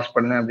அப்படின்னு பாஸ்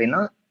பண்ணேன்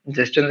அப்படின்னா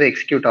ஜஸ்ட் வந்து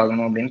எக்ஸிக்யூட்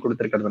ஆகணும் அப்படின்னு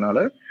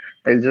கொடுத்துருக்கிறதுனால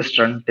I just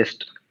run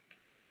test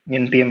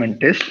npm and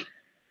test.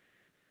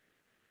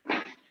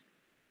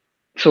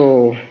 So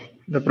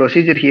the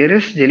procedure here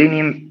is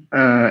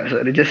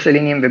just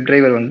Selenium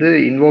WebDriver வந்து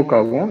invoke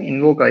ஆகும்.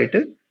 invoke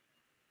ஆயிட்டு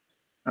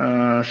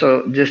so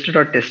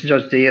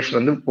just.test.js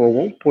வந்து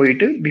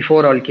போயிட்டு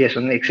before all case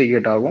வந்து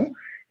execute ஆகும்.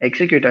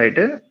 execute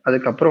ஆயிட்டு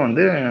அதுக்கப்புறம்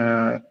வந்து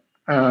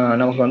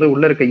நமக்கு வந்து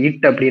உள்ள இருக்க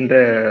it அப்படின்ற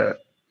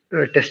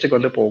டெஸ்ட்டுக்கு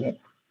வந்து போகும்.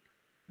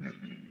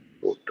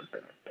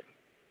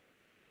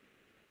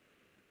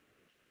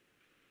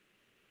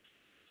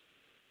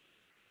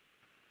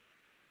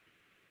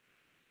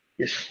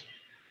 yes,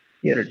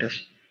 here it is.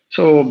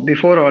 So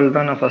before all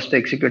தான் நான் ஃபர்ஸ்ட்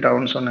எக்ஸிக்யூட்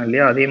ஆகும்னு சொன்னேன்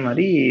இல்லையா, அதே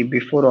மாதிரி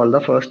பிஃபோர் ஆல்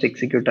தான் ஃபர்ஸ்ட்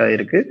எக்ஸிக்யூட்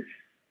ஆகிருக்கு.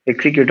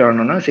 எக்ஸிக்யூட்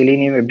ஆகணும்னா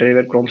Selenium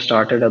WebDriver Chrome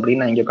started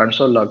அப்படின்னு நான் இங்கே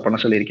கன்சோல் லாக் பண்ண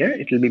சொல்லியிருக்கேன்.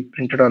 It will be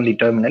printed on the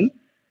terminal.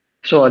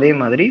 So அதே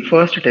மாதிரி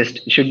first test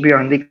should be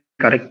on the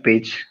correct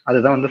page,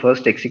 அதுதான் வந்து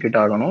ஃபர்ஸ்ட் எக்ஸிக்யூட்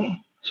ஆகணும்.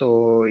 So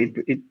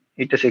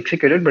it is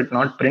executed but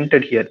not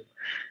printed here.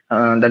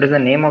 That is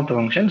the name of the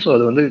function. So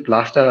அது வந்து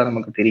லாஸ்ட்டாக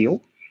நமக்கு தெரியும்.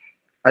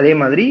 அதே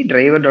மாதிரி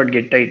driver dot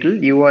get title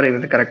URI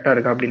வந்து கரெக்டாக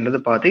இருக்கா அப்படின்றத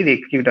பார்த்து இது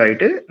எக்ஸிக்யூட்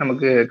ஆகிட்டு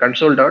நமக்கு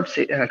கன்சோல்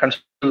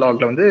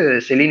லாக்ல வந்து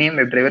Selenium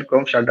WebDriver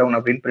Chrome shut down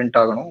அப்படின்னு பிரிண்ட்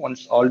ஆகணும்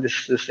once all this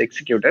is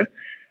executed.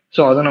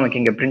 So அதுவும் நமக்கு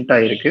இங்கே பிரிண்ட்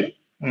ஆகிருக்கு.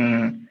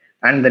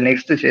 And the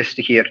next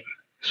just here.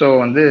 So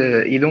வந்து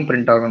இதுவும்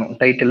பிரிண்ட் ஆகணும்.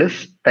 Title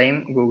is time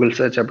Google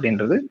search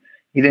அப்படின்றது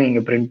இது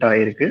இங்கே பிரிண்ட்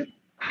ஆகிருக்கு.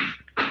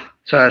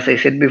 So as I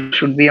said before,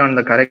 should be on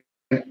the correct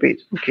page.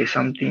 Okay,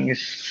 something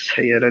is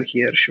error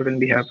here, shouldn't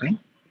be happening.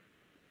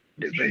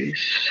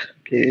 Device,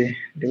 okay,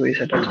 device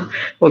attached.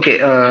 Okay,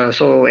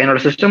 so என்னோட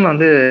system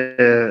வந்து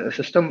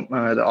system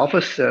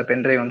office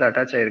pen drive வந்து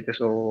attach ஆயிருக்கு.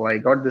 So I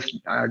got this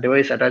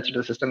device attach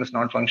to system is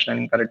not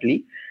functioning correctly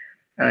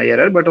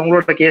error. But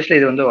உங்களோட கேஸ்ல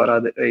இது வந்து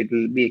வராது. It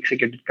will be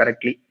executed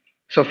correctly.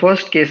 So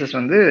first cases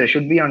வந்து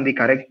should be on the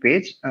correct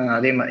page.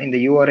 அதே மாதிரி இந்த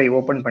யூஆர்ஐ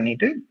ஓப்பன்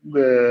பண்ணிட்டு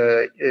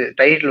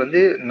டைட்டில்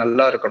வந்து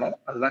நல்லா இருக்கணும்,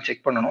 அதுதான்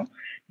செக் பண்ணணும்.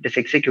 It is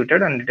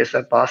executed and it is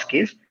a pass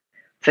case.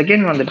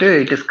 Second வந்துட்டு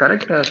it is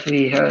correct as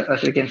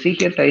we can see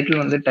here,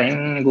 title வந்து டைம்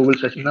கூகுள்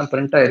சர்ச் தான்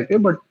பிரிண்ட் ஆயிருக்கு.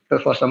 பட்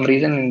ஃபார் சம்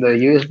ரீசன் இந்த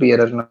USB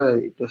எரர்னால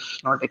it is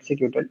not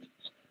executed,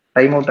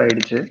 time out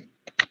ஆயிடுச்சு.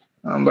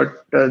 But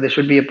there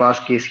should be a pass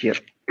case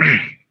here.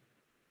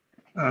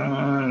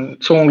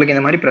 So உங்களுக்கு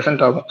இந்த மாதிரி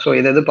present ஆகும். So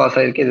எது பாஸ்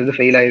ஆயிருக்கு, எது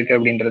ஃபெயில் ஆயிருக்கு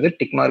அப்படின்றது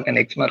tick mark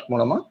and X mark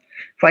மூலமா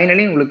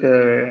ஃபைனலி உங்களுக்கு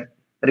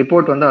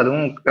ரிப்போர்ட் வந்து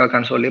அதுவும்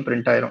கன்சோல்லே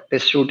பிரிண்ட் ஆயிரும்.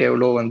 டெஸ்ட் ஷூட்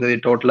எவ்வளோ வந்து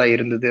டோட்டலா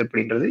இருந்தது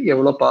அப்படின்றது,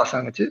 எவ்வளோ பாஸ்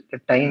ஆனிச்சு,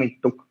 டைம் இட்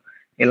டுக்,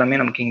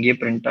 எல்லாமே நமக்கு இங்கேயே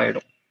பிரிண்ட்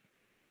ஆயிடும்.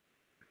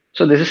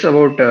 So this is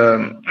about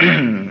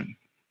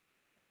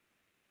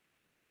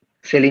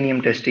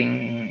selenium testing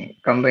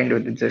combined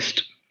with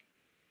just.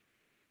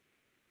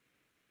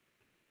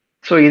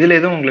 So இதில்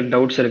எதுவும் உங்களுக்கு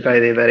டவுட்ஸ் இருக்கா?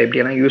 இதை வேற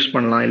எப்படியெல்லாம் யூஸ்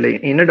பண்ணலாம், இல்லை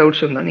என்ன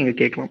டவுட்ஸ் இருந்தால் நீங்கள்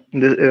கேட்கலாம்.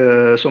 இந்த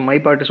so my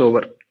part is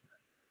over.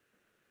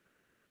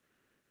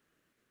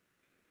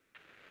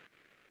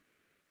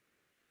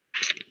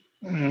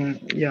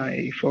 yeah,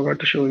 I forgot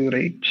to show you,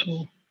 right?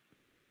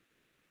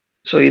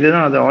 So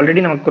இதுதான் அது.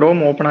 ஆல்ரெடி நமக்கு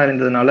குரோம் ஓப்பனாக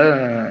இருந்ததுனால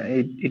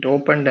it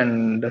opened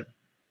and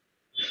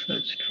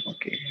searched.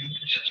 Okay,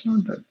 this is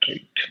not that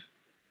right.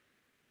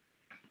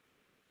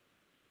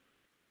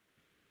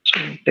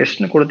 So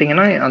டெஸ்ட்னு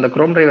கொடுத்தீங்கன்னா அந்த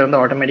குரோம் டிரைவர் வந்து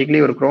ஆட்டோமேட்டிக்லி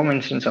ஒரு குரோம்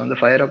இன்ஸ்டன்ஸை வந்து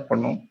ஃபயர் அப்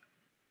பண்ணும்.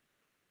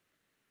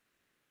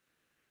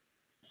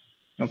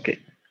 ஓகே,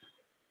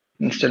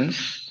 இன்ஸ்டன்ஸ்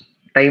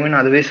டைம்னு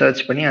அதுவே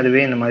சர்ச் பண்ணி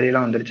அதுவே இந்த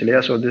மாதிரிலாம் வந்துருச்சு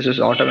இல்லையா? So this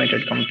is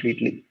automated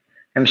completely.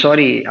 I'm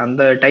sorry,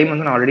 அந்த டைம்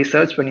வந்து நான் ஆல்ரெடி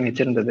சர்ச் பண்ணி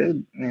வச்சிருந்தது.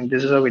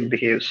 This is how it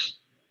behaves.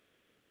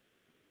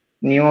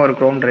 New ஒரு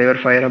குரோம்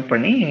டிரைவர் ஃபயர் அப்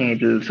பண்ணி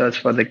it will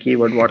search for the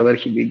keyword what ever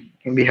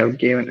we have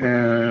given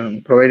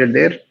provided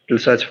there, it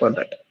will search for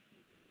that.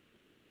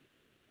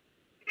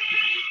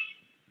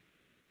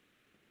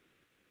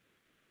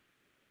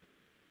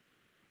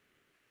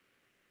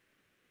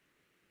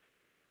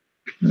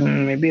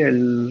 Maybe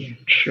I'll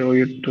show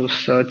you to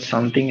search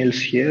something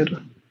else here.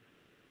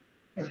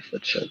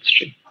 Let's search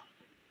string.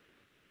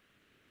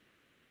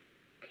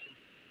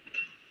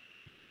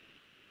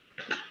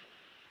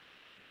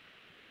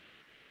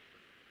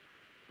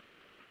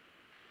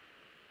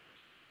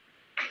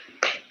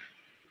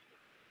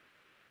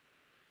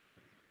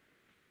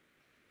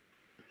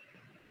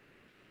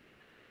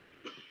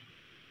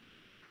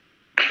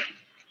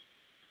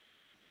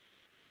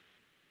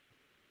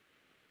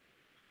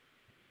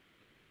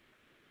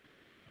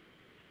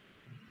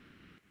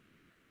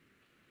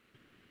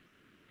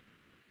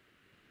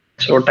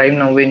 So time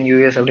now in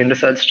US அப்படின்ற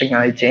search string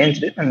I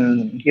changed it, and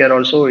here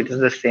also it is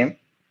the same.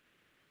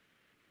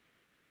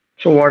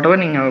 So whatever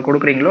நீங்க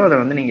கொடுக்குறீங்களோ அதை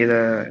வந்து நீங்க இதை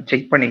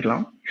check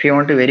பண்ணிக்கலாம். If you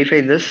want to verify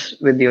this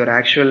with your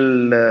actual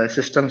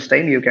system's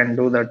time, you can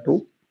do that too.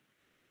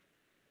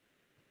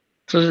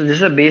 So this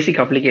is a basic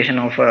application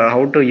of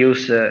how to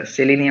use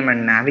Selenium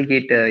and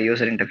navigate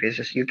user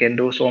interfaces. You can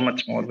do so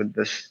much more with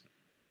this.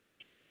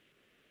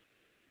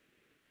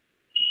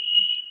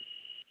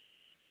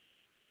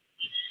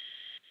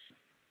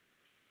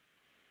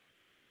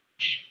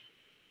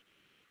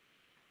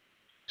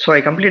 So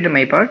I completed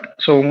my part.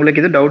 So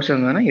உங்களுக்கு இது doubts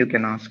இருந்ததுன்னா you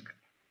can ask.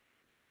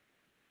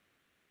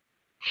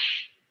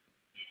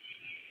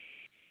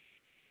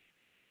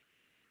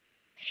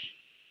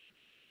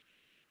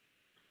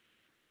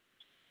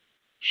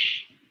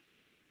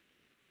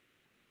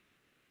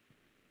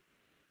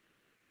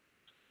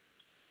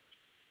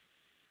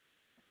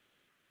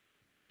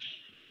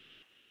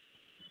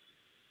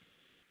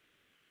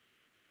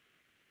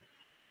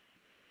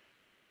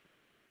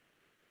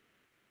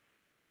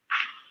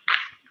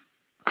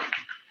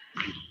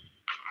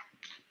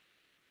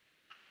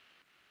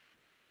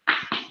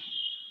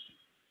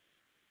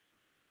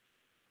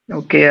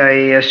 Okay, I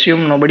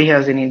assume nobody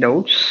has any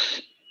doubts.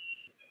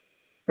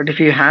 But if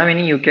you have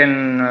any, you can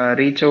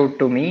reach out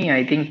to me.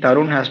 I think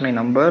Tarun has my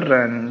number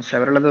and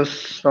several others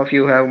of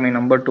you have my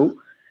number too.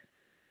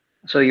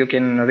 So you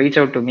can reach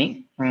out to me.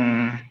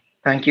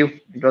 Thank you.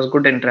 It was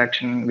good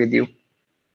interaction with you.